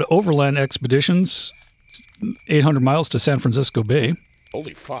sent out overland expeditions 800 miles to San Francisco Bay.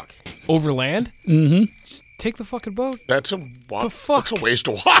 Holy fuck. Overland? Mm-hmm. Just take the fucking boat. That's a The fuck? That's a waste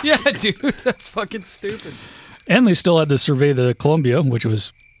of walk. Yeah, dude, that's fucking stupid. And they still had to survey the Columbia, which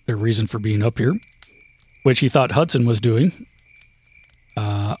was their reason for being up here, which he thought Hudson was doing.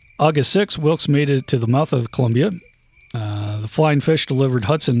 August 6th, Wilkes made it to the mouth of the Columbia. The Flying Fish delivered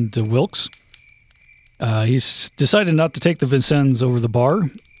Hudson to Wilkes. He's decided not to take the Vincennes over the bar.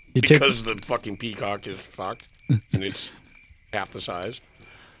 Because the fucking Peacock is fucked and it's half the size.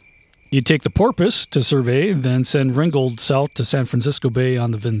 You'd take the Porpoise to survey, then send Ringgold south to San Francisco Bay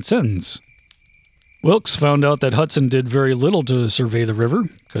on the Vincennes. Wilkes found out that Hudson did very little to survey the river,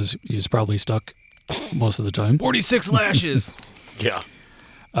 because he was probably stuck most of the time. 46 lashes. Yeah.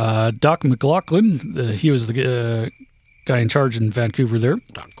 Doc McLaughlin, he was the guy in charge in Vancouver there,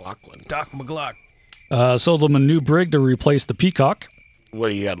 Doc Lachlan. Doc McGlock. sold them a new brig to replace the Peacock.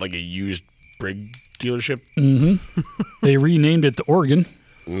 What, you got like a used brig dealership? They renamed it the Oregon.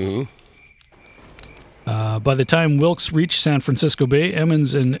 Mm-hmm. By the time Wilkes reached San Francisco Bay,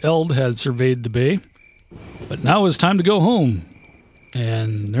 Emmons and Eld had surveyed the bay. But now it was time to go home.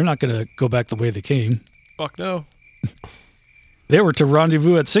 And they're not going to go back the way they came. Fuck no. They were to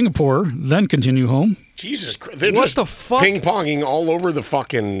rendezvous at Singapore, then continue home. Jesus Christ. They're What just the fuck? ping-ponging all over the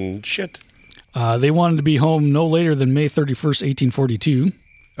fucking shit. They wanted to be home no later than May 31st, 1842.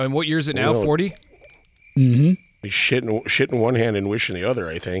 And what year is it now? Well, 40? Shit in one hand and wish in the other,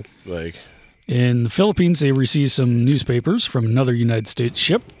 I think. Like, In the Philippines, they received some newspapers from another United States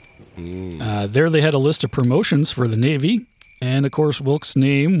ship. There they had a list of promotions for the Navy. And, of course, Wilkes'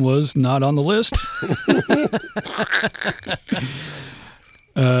 name was not on the list.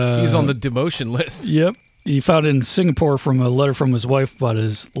 He's on the demotion list. Yep. He found in Singapore from a letter from his wife about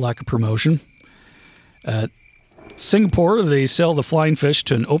his lack of promotion. At Singapore, they sell the flying fish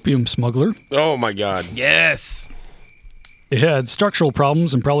to an opium smuggler. Oh my God. Yes. It had structural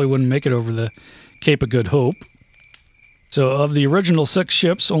problems and probably wouldn't make it over the Cape of Good Hope. So of the original 6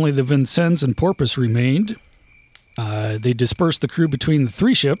 ships, only the Vincennes and Porpoise remained. They dispersed the crew between the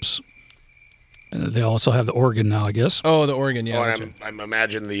 3 ships. They also have the Oregon now, I guess. Oh, the Oregon, yeah. Oh, that's and right. I'm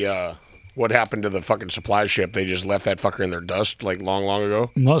imagine the what happened to the fucking supply ship? They just left that fucker in their dust like long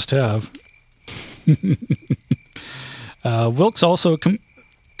ago. Must have. Wilkes also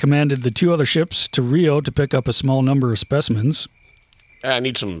commanded the 2 other ships to Rio to pick up a small number of specimens. I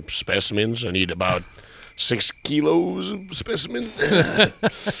need some specimens. I need about 6 kilos of specimens.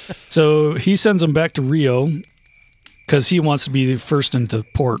 So he sends them back to Rio because he wants to be the first into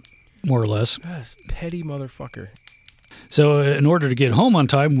port, more or less. This petty motherfucker. So in order to get home on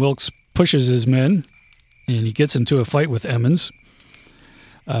time, Wilkes pushes his men, and he gets into a fight with Emmons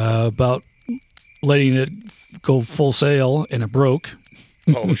about letting it go full sail, and it broke.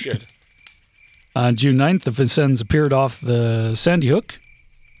 Oh, shit. On June 9th, the Vincennes appeared off the Sandy Hook,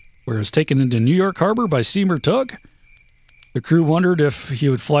 where it was taken into New York Harbor by steamer tug. The crew wondered if he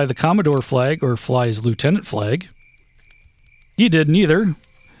would fly the Commodore flag or fly his lieutenant flag. He did neither.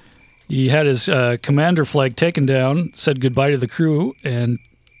 He had his commander flag taken down, said goodbye to the crew, and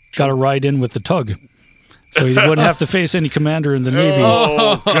got a ride in with the tug. So he wouldn't have to face any commander in the Navy.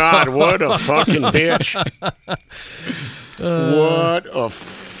 Oh, God, what a fucking bitch. What a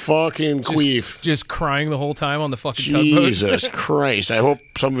fucking queef. Just crying the whole time on the fucking tugboat. Jesus Christ. I hope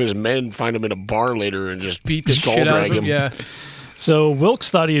some of his men find him in a bar later and just Beat the skull shit out of drag him. him. Yeah. So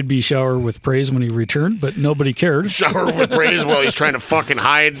Wilkes thought he'd be showered with praise when he returned, but nobody cared. Shower with praise while he's trying to fucking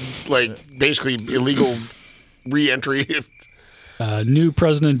hide, like, basically illegal re-entry. New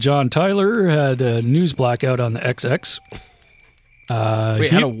President John Tyler had a news blackout on the XX.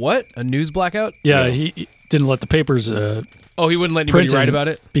 Wait, had a what? A news blackout? Yeah, he didn't let the papers Oh, he wouldn't let anybody print write him about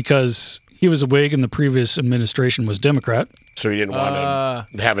it? because he was a Whig and the previous administration was Democrat. So he didn't want to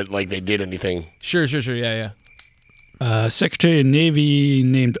have it like they did anything. Sure. Yeah. Secretary of Navy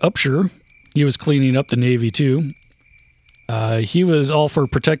named Upshur. He was cleaning up the Navy, too. He was all for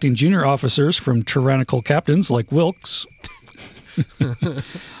protecting junior officers from tyrannical captains like Wilkes.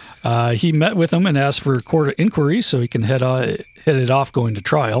 He met with him and asked for a court of inquiry so he can head it off going to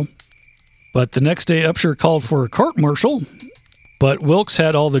trial. But the next day, Upshur called for a court-martial, but Wilkes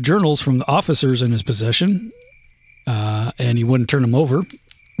had all the journals from the officers in his possession, and he wouldn't turn them over,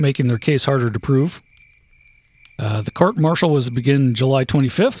 making their case harder to prove. The court-martial was to begin July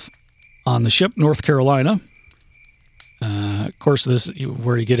 25th on the ship North Carolina. Of course, this is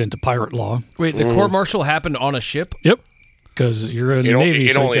where you get into pirate law. Wait, the court-martial happened on a ship? Yep, because you're in the Navy.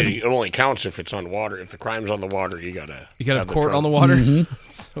 It only counts if it's on water. If the crime's on the water, you gotta have court on the water?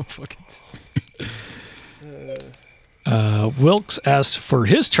 So fucking... Wilkes asked for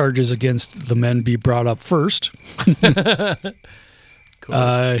his charges against the men be brought up first.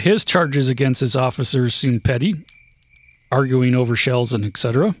 His charges against his officers seemed petty, arguing over shells and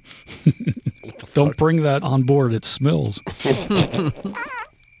etc. Don't bring that on board, it smells.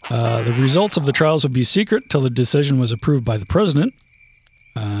 The results of the trials would be secret till the decision was approved by the president.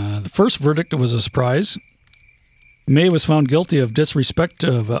 The first verdict was a surprise. May was found guilty of disrespect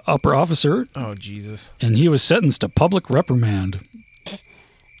of an upper officer. Oh, Jesus. And he was sentenced to public reprimand.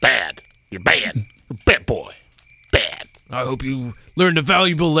 Bad. You're bad. You're a bad boy. Bad. I hope you learned a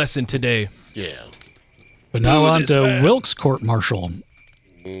valuable lesson today. Yeah. But now on to Wilkes' court-martial.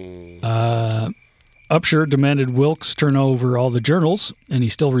 Upshur demanded Wilkes turn over all the journals, and he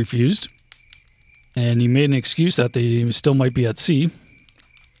still refused. And he made an excuse that they still might be at sea.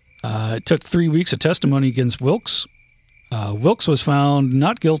 It took 3 weeks of testimony against Wilkes. Wilkes was found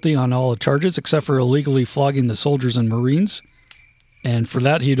not guilty on all the charges except for illegally flogging the soldiers and Marines. And for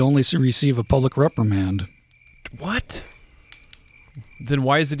that, he'd only receive a public reprimand. What? Then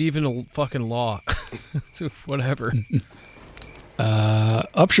why is it even a fucking law? Whatever.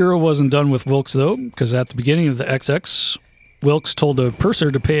 Upshur wasn't done with Wilkes, though, because at the beginning of the XX, Wilkes told a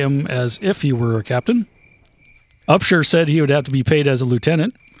purser to pay him as if he were a captain. Upshur said he would have to be paid as a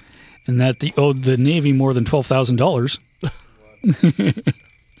lieutenant, and that he owed the Navy more than $12,000.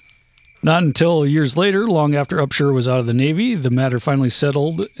 Not until years later, long after Upshur was out of the Navy, the matter finally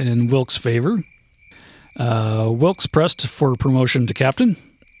settled in Wilkes' favor. Wilkes pressed for promotion to captain,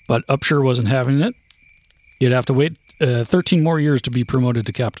 but Upshur wasn't having it. He'd have to wait 13 more years to be promoted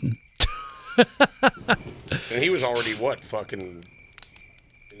to captain. And he was already, fucking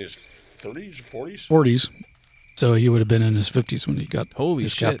in his 30s or 40s? 40s. So he would have been in his 50s when he got Holy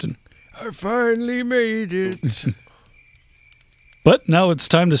his shit. captain. I finally made it. But now it's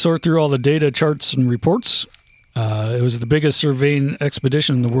time to sort through all the data, charts, and reports. It was the biggest surveying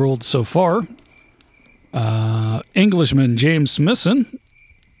expedition in the world so far. Englishman James Smithson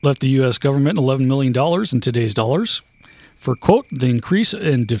left the U.S. government $11 million in today's dollars for, quote, the increase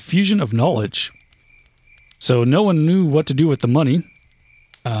in diffusion of knowledge. So no one knew what to do with the money.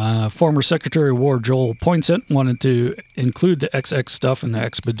 Former Secretary of War Joel Poinsett wanted to include the XX stuff in the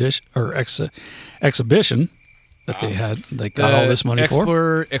exhibition that they had. They got all this money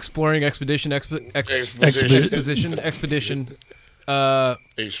for. Exploring expedition. Expedition. Exploitation.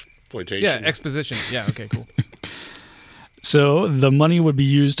 Yeah, exposition. Yeah, okay, cool. So the money would be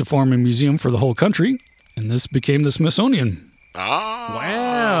used to form a museum for the whole country, and this became the Smithsonian.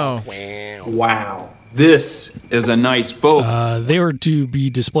 Wow. Wow. This is a nice boat. They were to be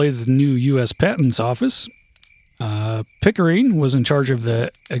displayed at the new U.S. Patents Office. Pickering was in charge of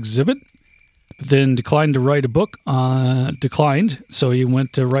the exhibit, but then declined to write a book. So he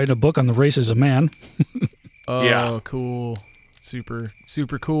went to write a book on the race as a man. Oh, Yeah. Cool. Super,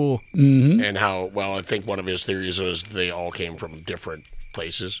 super cool. And how, well, I think one of his theories was they all came from different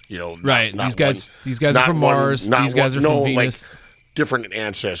places, you know. Right. not These guys are not from one- Mars. not These guys one- are from no, Venus. Like different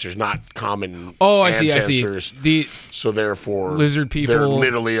ancestors, not common Oh, I see. ancestors. The So therefore, lizard people, there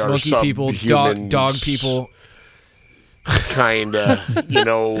literally are monkey people, subhuman dog people. kind of, you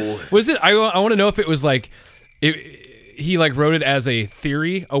know. Was it? I want to know if it was like, he like wrote it as a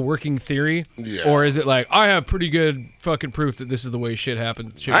theory, a working theory, Yeah. or is it like I have pretty good fucking proof that this is the way shit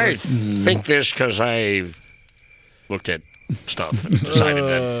happens? Shit I works? think this because I looked at stuff and decided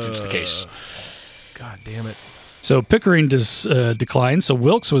that it's the case. God damn it! So Pickering declined, so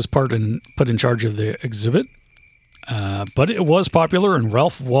Wilkes was put in charge of the exhibit. But it was popular, and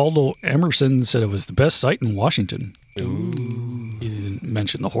Ralph Waldo Emerson said it was the best site in Washington. Ooh. He didn't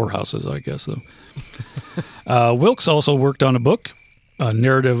mention the whorehouses, I guess, though. Wilkes also worked on a book, a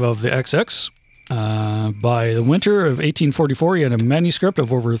narrative of the XX. By the winter of 1844, he had a manuscript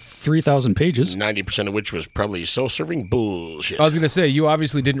of over 3,000 pages. 90% of which was probably self-serving bullshit. I was gonna say you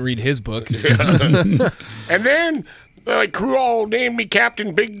obviously didn't read his book. And then the crew all named me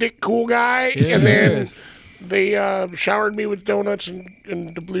Captain Big Dick Cool Guy, and then Yes. they showered me with donuts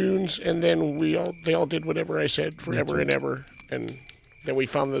and doubloons, and then they all did whatever I said forever and ever, and then we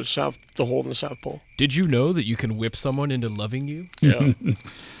found the hole in the South Pole. Did you know that you can whip someone into loving you? Yeah.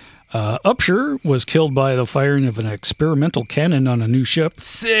 Upshur was killed by the firing of an experimental cannon on a new ship.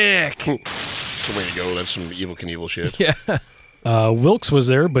 Sick. That's the way to go. That's some Evel Knievel shit. Yeah. Wilkes was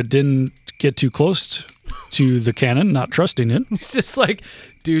there, but didn't get too close to the cannon, not trusting it. It's just like,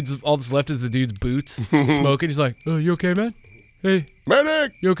 dudes. All that's left is the dude's boots, smoking. He's like, "Oh, you okay, man? Hey,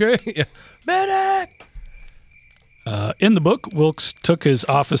 Medic! you okay? Yeah. Medic." In the book, Wilkes took his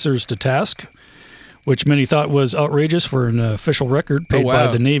officers to task, which many thought was outrageous for an official record paid by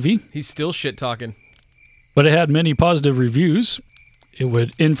wow. the Navy. He's still shit talking. But it had many positive reviews. It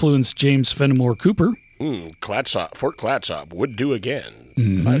would influence James Fenimore Cooper. Fort Clatsop would do again.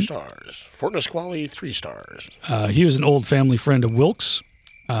 5 stars. Fort Nisqually, 3 stars. He was an old family friend of Wilkes.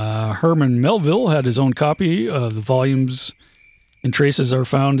 Herman Melville had his own copy of the volumes, and traces are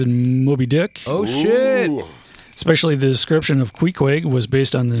found in Moby Dick. Oh shit! Ooh. Especially the description of Queequeg was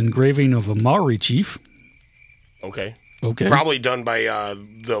based on the engraving of a Maori chief. Okay. Okay. Probably done by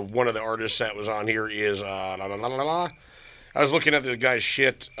one of the artists that was on here is I was looking at this guy's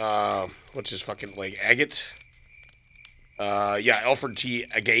shit. What's his fucking agate? Alfred T.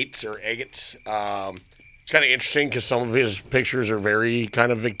 Agate or Agate. It's kind of interesting because some of his pictures are very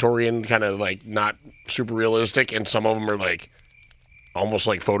kind of Victorian, kind of like not super realistic, and some of them are like almost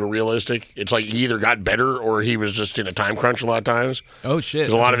like photorealistic. It's like he either got better or he was just in a time crunch a lot of times. Oh shit!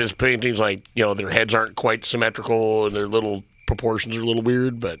 Because a lot of his paintings, like, you know, their heads aren't quite symmetrical and their little proportions are a little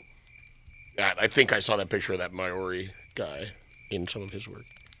weird. But I think I saw that picture of that Maori guy in some of his work.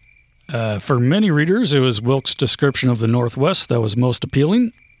 For many readers, it was Wilkes' description of the Northwest that was most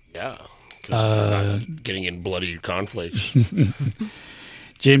appealing. Yeah, because they're not getting in bloody conflicts.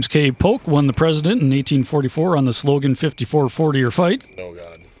 James K. Polk won the president in 1844 on the slogan 54-40 or fight. Oh,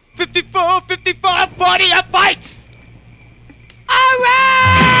 God. 54, 54, 40, a fight! All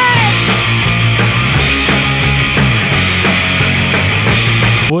right!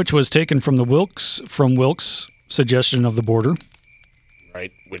 Which was taken from Wilkes' suggestion of the border.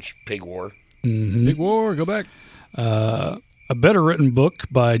 Right, which pig war. Big war. Go back. A better written book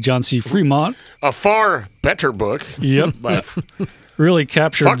by John C. Fremont. A far better book. Yep. But Really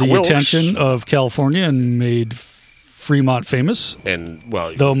captured Fuck the Wilkes. attention of California and made Fremont famous. and,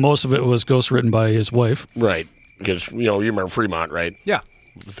 well, Though most of it was ghostwritten by his wife. right. Because, you know, you remember Fremont, right? Yeah.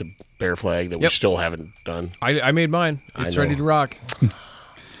 with the bear flag that we still haven't done. I made mine. It's ready to rock.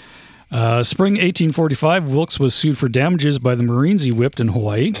 Spring 1845, Wilkes was sued for damages by the Marines he whipped in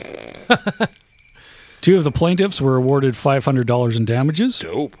Hawaii. 2 of the plaintiffs were awarded $500 in damages.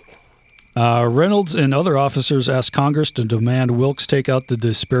 Dope. Reynolds and other officers asked Congress to demand Wilkes take out the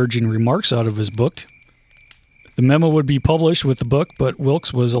disparaging remarks out of his book. The memo would be published with the book, but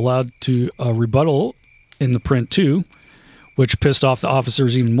Wilkes was allowed to rebuttal in the print too, which pissed off the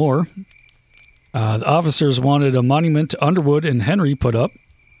officers even more. The officers wanted a monument to Underwood and Henry put up.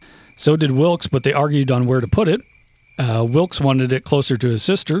 So did Wilkes, but they argued on where to put it. Wilkes wanted it closer to his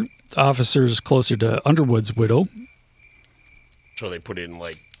sister, the officers closer to Underwood's widow. So they put it in,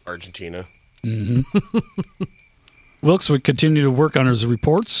 like, Argentina. Wilkes would continue to work on his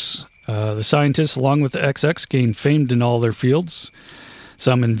reports. The scientists, along with the XX, gained fame in all their fields,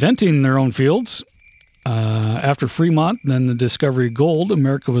 some inventing their own fields. After Fremont, then the discovery of gold,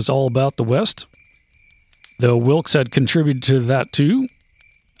 America was all about the West, though Wilkes had contributed to that too.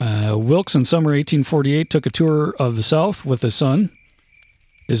 Wilkes in summer 1848 took a tour of the South with his son.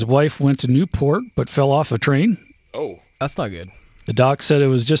 His wife went to Newport but fell off a train. Oh. That's not good. The doc said it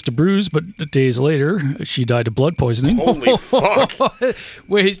was just a bruise, but days later, she died of blood poisoning. Holy fuck.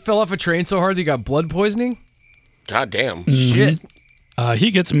 Wait, he fell off a train so hard he got blood poisoning? God damn. Shit.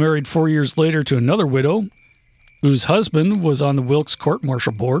 He gets married 4 years later to another widow, whose husband was on the Wilkes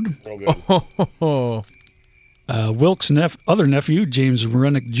Court-Martial Board. Oh, good. Wilkes' other nephew, James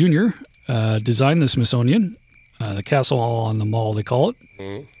Rennick Jr., designed the Smithsonian, the castle on the mall, they call it.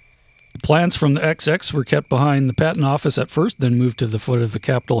 Mm-hmm. The plans from the XX were kept behind the patent office at first, then moved to the foot of the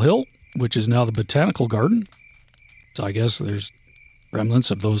Capitol Hill, which is now the Botanical Garden. So I guess there's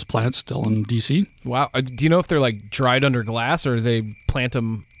remnants of those plants still in D.C. Wow. Do you know if they're like dried under glass or they plant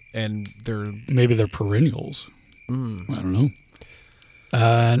them and they're... Maybe they're perennials. I don't know.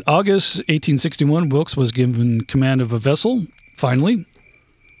 In August 1861, Wilkes was given command of a vessel, finally,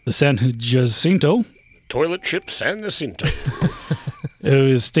 the San Jacinto. Toilet ship San Jacinto. It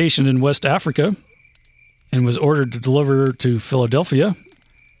was stationed in West Africa and was ordered to deliver to Philadelphia.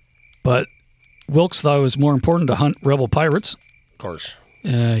 But Wilkes thought it was more important to hunt rebel pirates. Of course.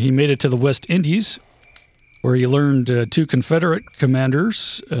 He made it to the West Indies, where he learned 2 Confederate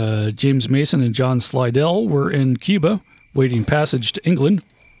commanders, James Mason and John Slidell, were in Cuba, waiting passage to England.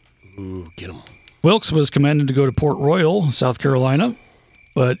 Ooh, get him. Wilkes was commanded to go to Port Royal, South Carolina,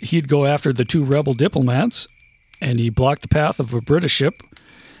 but he'd go after the 2 rebel diplomats, and he blocked the path of a British ship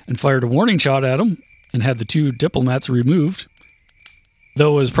and fired a warning shot at him and had the 2 diplomats removed.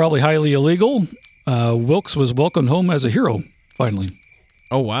 Though it was probably highly illegal, Wilkes was welcomed home as a hero, finally.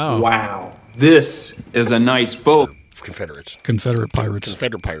 Oh, wow. Wow. This is a nice boat. Confederates. Confederate pirates.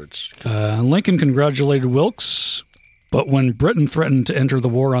 Confederate pirates. Lincoln congratulated Wilkes, but when Britain threatened to enter the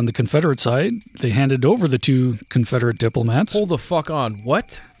war on the Confederate side, they handed over the 2 Confederate diplomats. Hold the fuck on.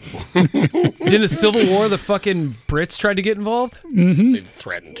 What? In the Civil War, the fucking Brits tried to get involved? Mm-hmm. They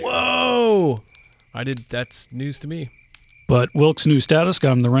threatened to. Whoa. That's news to me. But Wilkes' new status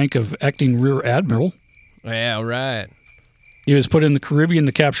got him the rank of acting rear admiral. Yeah, right. He was put in the Caribbean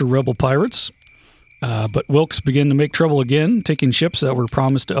to capture rebel pirates. But Wilkes began to make trouble again, taking ships that were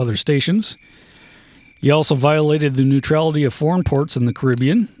promised to other stations. He also violated the neutrality of foreign ports in the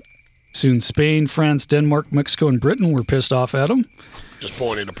Caribbean. Soon Spain, France, Denmark, Mexico, and Britain were pissed off at him. Just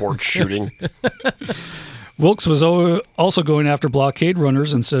pulling into port, shooting. Wilkes was also going after blockade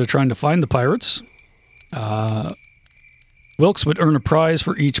runners instead of trying to find the pirates. Wilkes would earn a prize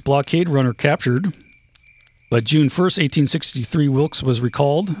for each blockade runner captured. But June 1st, 1863, Wilkes was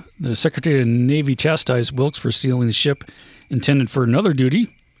recalled. The Secretary of the Navy chastised Wilkes for stealing a ship intended for another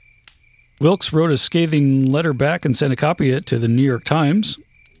duty. Wilkes wrote a scathing letter back and sent a copy of it to the New York Times.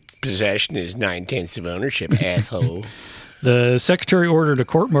 Possession is 9/10 of ownership, asshole. The secretary ordered a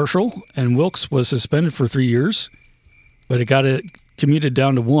court-martial, and Wilkes was suspended for 3 years, but it got commuted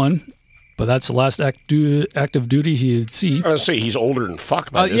down to 1. But that's the last active duty he'd see. I was say he's older than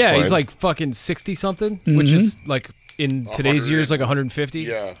fuck by this yeah, point. he's like fucking 60-something, which is like in today's years like 150.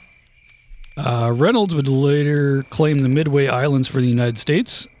 Yeah. Reynolds would later claim the Midway Islands for the United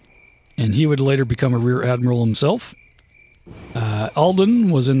States, and he would later become a rear admiral himself. Alden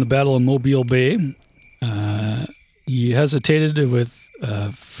was in the Battle of Mobile Bay. He hesitated with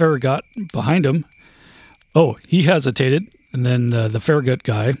Farragut behind him. Oh, he hesitated, and then the Farragut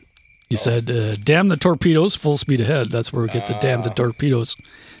guy, he said, damn the torpedoes, full speed ahead. That's where we get the damn the torpedoes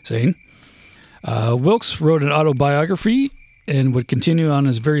saying. Wilkes wrote an autobiography and would continue on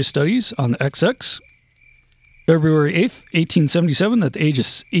his various studies on the XX. February 8th, 1877, at the age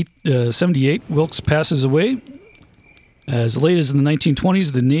of 78, Wilkes passes away. As late as in the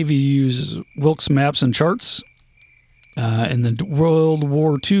 1920s, the Navy used Wilkes maps and charts. In the World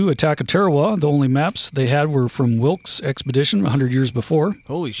War II attack of Tarawa, the only maps they had were from Wilkes' expedition 100 years before.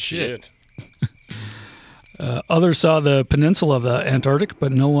 Holy shit. Others saw the peninsula of the Antarctic,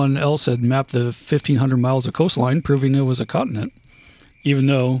 but no one else had mapped the 1,500 miles of coastline, proving it was a continent. Even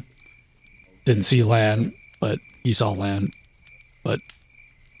though didn't see land, but he saw land, but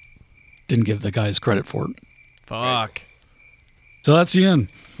didn't give the guys credit for it. Fuck. So that's the end.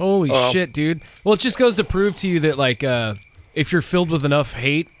 Holy shit, dude. Well, it just goes to prove to you that, like, if you're filled with enough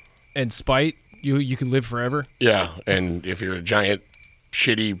hate and spite, you can live forever. Yeah, and if you're a giant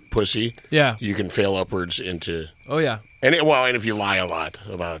shitty pussy, Yeah. you can fail upwards into. Oh, yeah. And if you lie a lot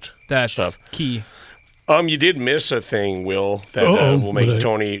about That's stuff. key. You did miss a thing, Will, that will make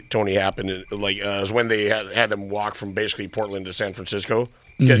Tony happen. Like, is when they had them walk from basically Portland to San Francisco.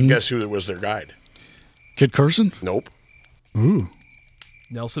 Guess who was their guide? Kid Carson? Nope. Ooh.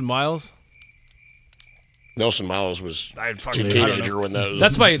 Nelson Miles. Nelson Miles was I a fucking- teenager I when that was.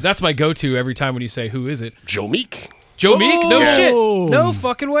 That's my go-to every time when you say, who is it? Joe Meek. Joe Meek? No Yeah. shit. No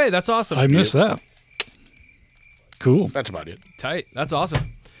fucking way. That's awesome. I missed that. Cool. That's about it. Tight. That's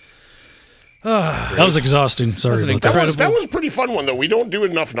awesome. That was exhausting. Sorry That's an about that. That was a pretty fun one, though. We don't do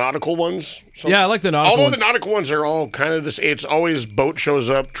enough nautical ones. So- Yeah, I like the nautical Although ones. the nautical ones are all kind of this. It's always boat shows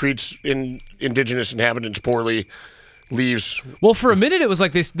up, treats indigenous inhabitants poorly, leaves. Well, for a minute, it was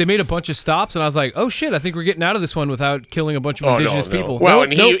like they made a bunch of stops, and I was like, oh shit, I think we're getting out of this one without killing a bunch of indigenous people. Well, Nope,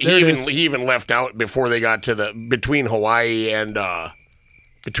 and nope, there it is. he even left out before they got to between Hawaii and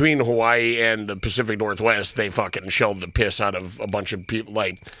the Pacific Northwest. They fucking shelled the piss out of a bunch of people.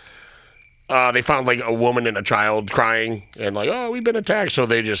 Like, they found like a woman and a child crying, and like, oh, we've been attacked. So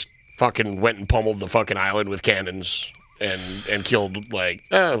they just fucking went and pummeled the fucking island with cannons and killed like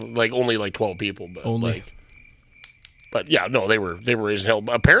only like 12 people, but Only. like. But yeah, no, they were raising hell.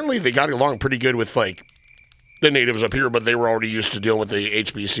 Apparently, they got along pretty good with like the natives up here, but they were already used to dealing with the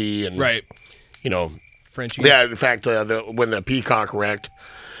HBC and Right. you know. Frenchie. Yeah, in fact, when the Peacock wrecked,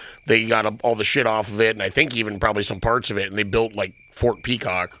 they got all the shit off of it, and I think even probably some parts of it, and they built like Fort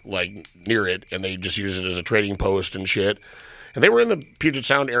Peacock like near it, and they just used it as a trading post and shit. And they were in the Puget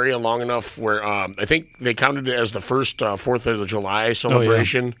Sound area long enough where I think they counted it as the first 4th of July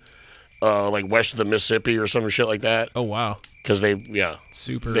celebration. Like west of the Mississippi or some shit like that. Oh wow. Because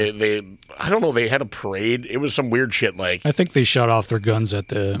Super. They I don't know, they had a parade. It was some weird shit like. I think they shot off their guns at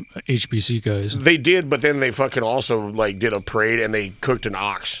the HBC guys. They did, but then they fucking also like did a parade and they cooked an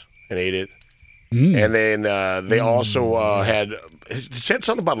ox and ate it. And then they also had it said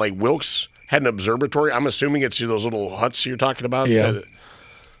something about like Wilkes had an observatory. I'm assuming it's those little huts you're talking about. Yeah.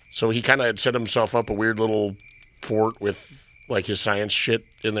 So he kind of had set himself up a weird little fort with like his science shit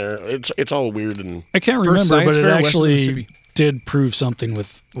in there. It's all weird and I can't First remember, science but it fair, west of actually Mississippi. did prove something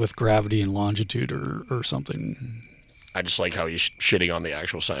with gravity and longitude or something. I just like how he's shitting on the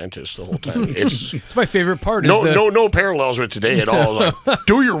actual scientists the whole time. It's It's my favorite part. no parallels with today at all. It's like,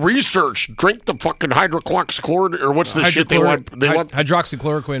 do your research. Drink the fucking hydroxychloroquine or what's the shit they want? They want.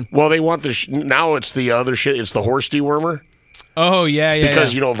 hydroxychloroquine. Well, they want the now. It's the other shit. It's the horse dewormer Oh yeah,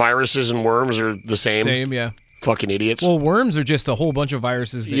 because yeah. you know viruses and worms are the same. Same, yeah. Fucking idiots. Well, worms are just a whole bunch of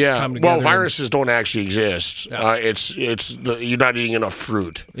viruses that yeah. come together. Well, and- viruses don't actually exist. Yeah. You're not eating enough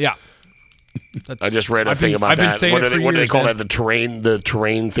fruit. Yeah. I just read a thing about I've been that. saying What it do for they years, call man. that? The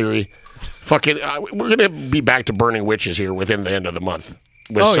terrain theory. Fucking, we're gonna be back to burning witches here within the end of the month.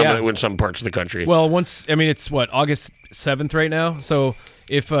 In some parts of the country. Well, it's what, August 7th right now. So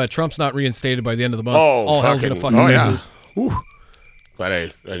if Trump's not reinstated by the end of the month, all hell's gonna fucking loose. Whew.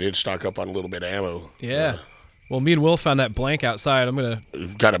 Glad I did stock up on a little bit of ammo. Yeah. Well, me and Will found that blank outside. I'm gonna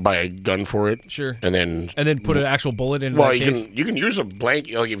Got to buy a gun for it. Sure. And then put an actual bullet in. Well, that you case. can use a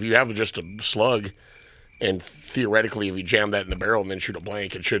blank like if you have just a slug, and theoretically if you jam that in the barrel and then shoot a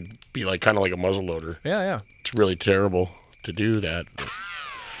blank, it should be like kind of like a muzzle loader. Yeah. It's really terrible to do that. But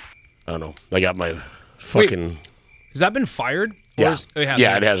I don't know. I got my fucking. Has that been fired? Or Yeah. it has.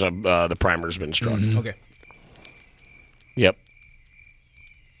 It has the primer's been struck. Okay. Yep.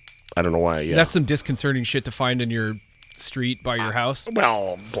 I don't know why. Yeah. That's some disconcerting shit to find in your street by your house.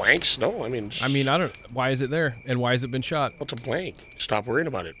 Well, blanks? No, I mean. I don't. Why is it there? And why has it been shot? What's a blank? Stop worrying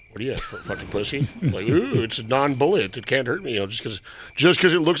about it. What are you, fucking pussy? Like, ooh, it's a non-bullet. It can't hurt me. Just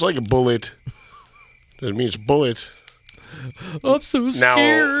because it looks like a bullet doesn't mean it's a bullet. I'm so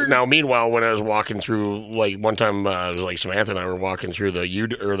scared. Now, meanwhile, when I was walking through, like one time, it was like Samantha and I were walking through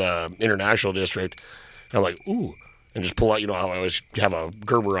the International District, and I'm like, ooh, and just pull out. You know how I always have a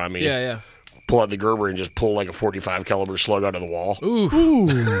Gerber on me. Yeah. pull out the Gerber and just pull like a 45 caliber slug out of the wall. Ooh.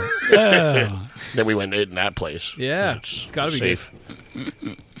 Then we went in that place. Yeah, 'cause it's got to be safe.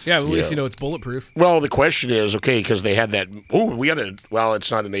 good. Yeah, at least Yeah. you know it's bulletproof. Well, the question is, okay, because they had that. Oh, we got a. Well,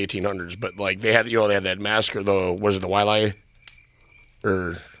 it's not in the 1800s, but like they had, they had that massacre. Was it the Waialae,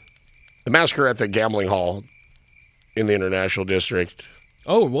 or the massacre at the gambling hall in the International District?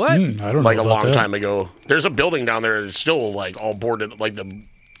 Oh, what? I don't know Like a about long that. time ago. There's a building down there that's still like all boarded, like the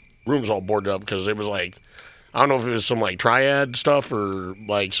rooms all boarded up because it was like, I don't know if it was some like triad stuff or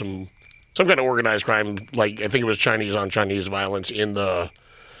like some kind of organized crime. Like I think it was Chinese on Chinese violence in the.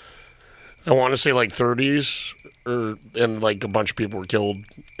 I want to say like 30s, and like a bunch of people were killed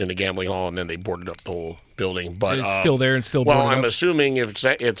in a gambling hall, and then they boarded up the whole building. But It's still there and still well, boarded I'm up. assuming if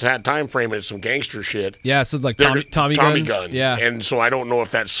it's that time frame, it's some gangster shit. Yeah, so like They're- Tommy gun. Yeah. and so I don't know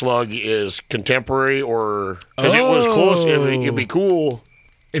if that slug is contemporary or because it was close. It'd be cool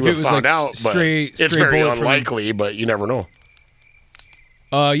If to it have was, found like, out, but straight it's very bullet from- unlikely. But you never know.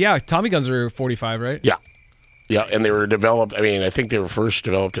 Yeah, Tommy guns are 45, right? Yeah, and they were developed. I mean, I think they were first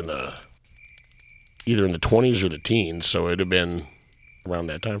developed in either in the 20s or the teens, so it'd have been around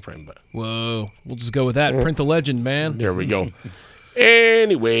that time frame. But Whoa. We'll just go with that. Print the legend, man. there we go.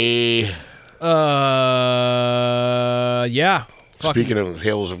 Anyway, Yeah. Fucking- speaking of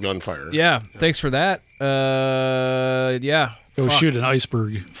hails of gunfire, Yeah, thanks for that. Yeah. Go Fuck. shoot an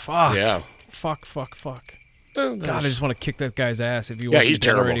iceberg. Fuck. yeah, Fuck. God, I just want to kick that guy's ass if he yeah, wasn't he's dead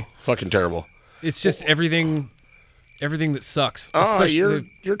terrible, already. fucking terrible. It's just everything that sucks. Oh, Especially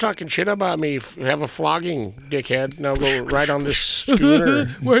you're talking shit about me. Have a flogging, dickhead. Now go ride on this scooter.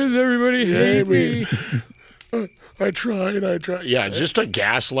 why does everybody hate me? I try. Yeah, just a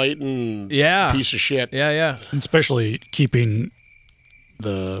gaslighting Yeah. piece of shit. Yeah. Especially keeping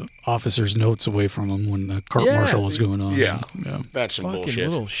the officer's notes away from him when the court Yeah. martial was going on. Yeah. Yeah. That's some Fucking bullshit.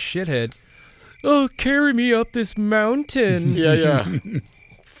 little shithead. Oh, carry me up this mountain. Yeah.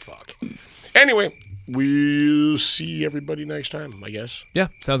 Fuck. Anyway, we'll see everybody next time, I guess. Yeah,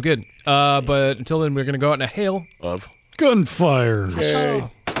 sounds good. But until then, we're going to go out in a hail. Of. Gunfire. Yay.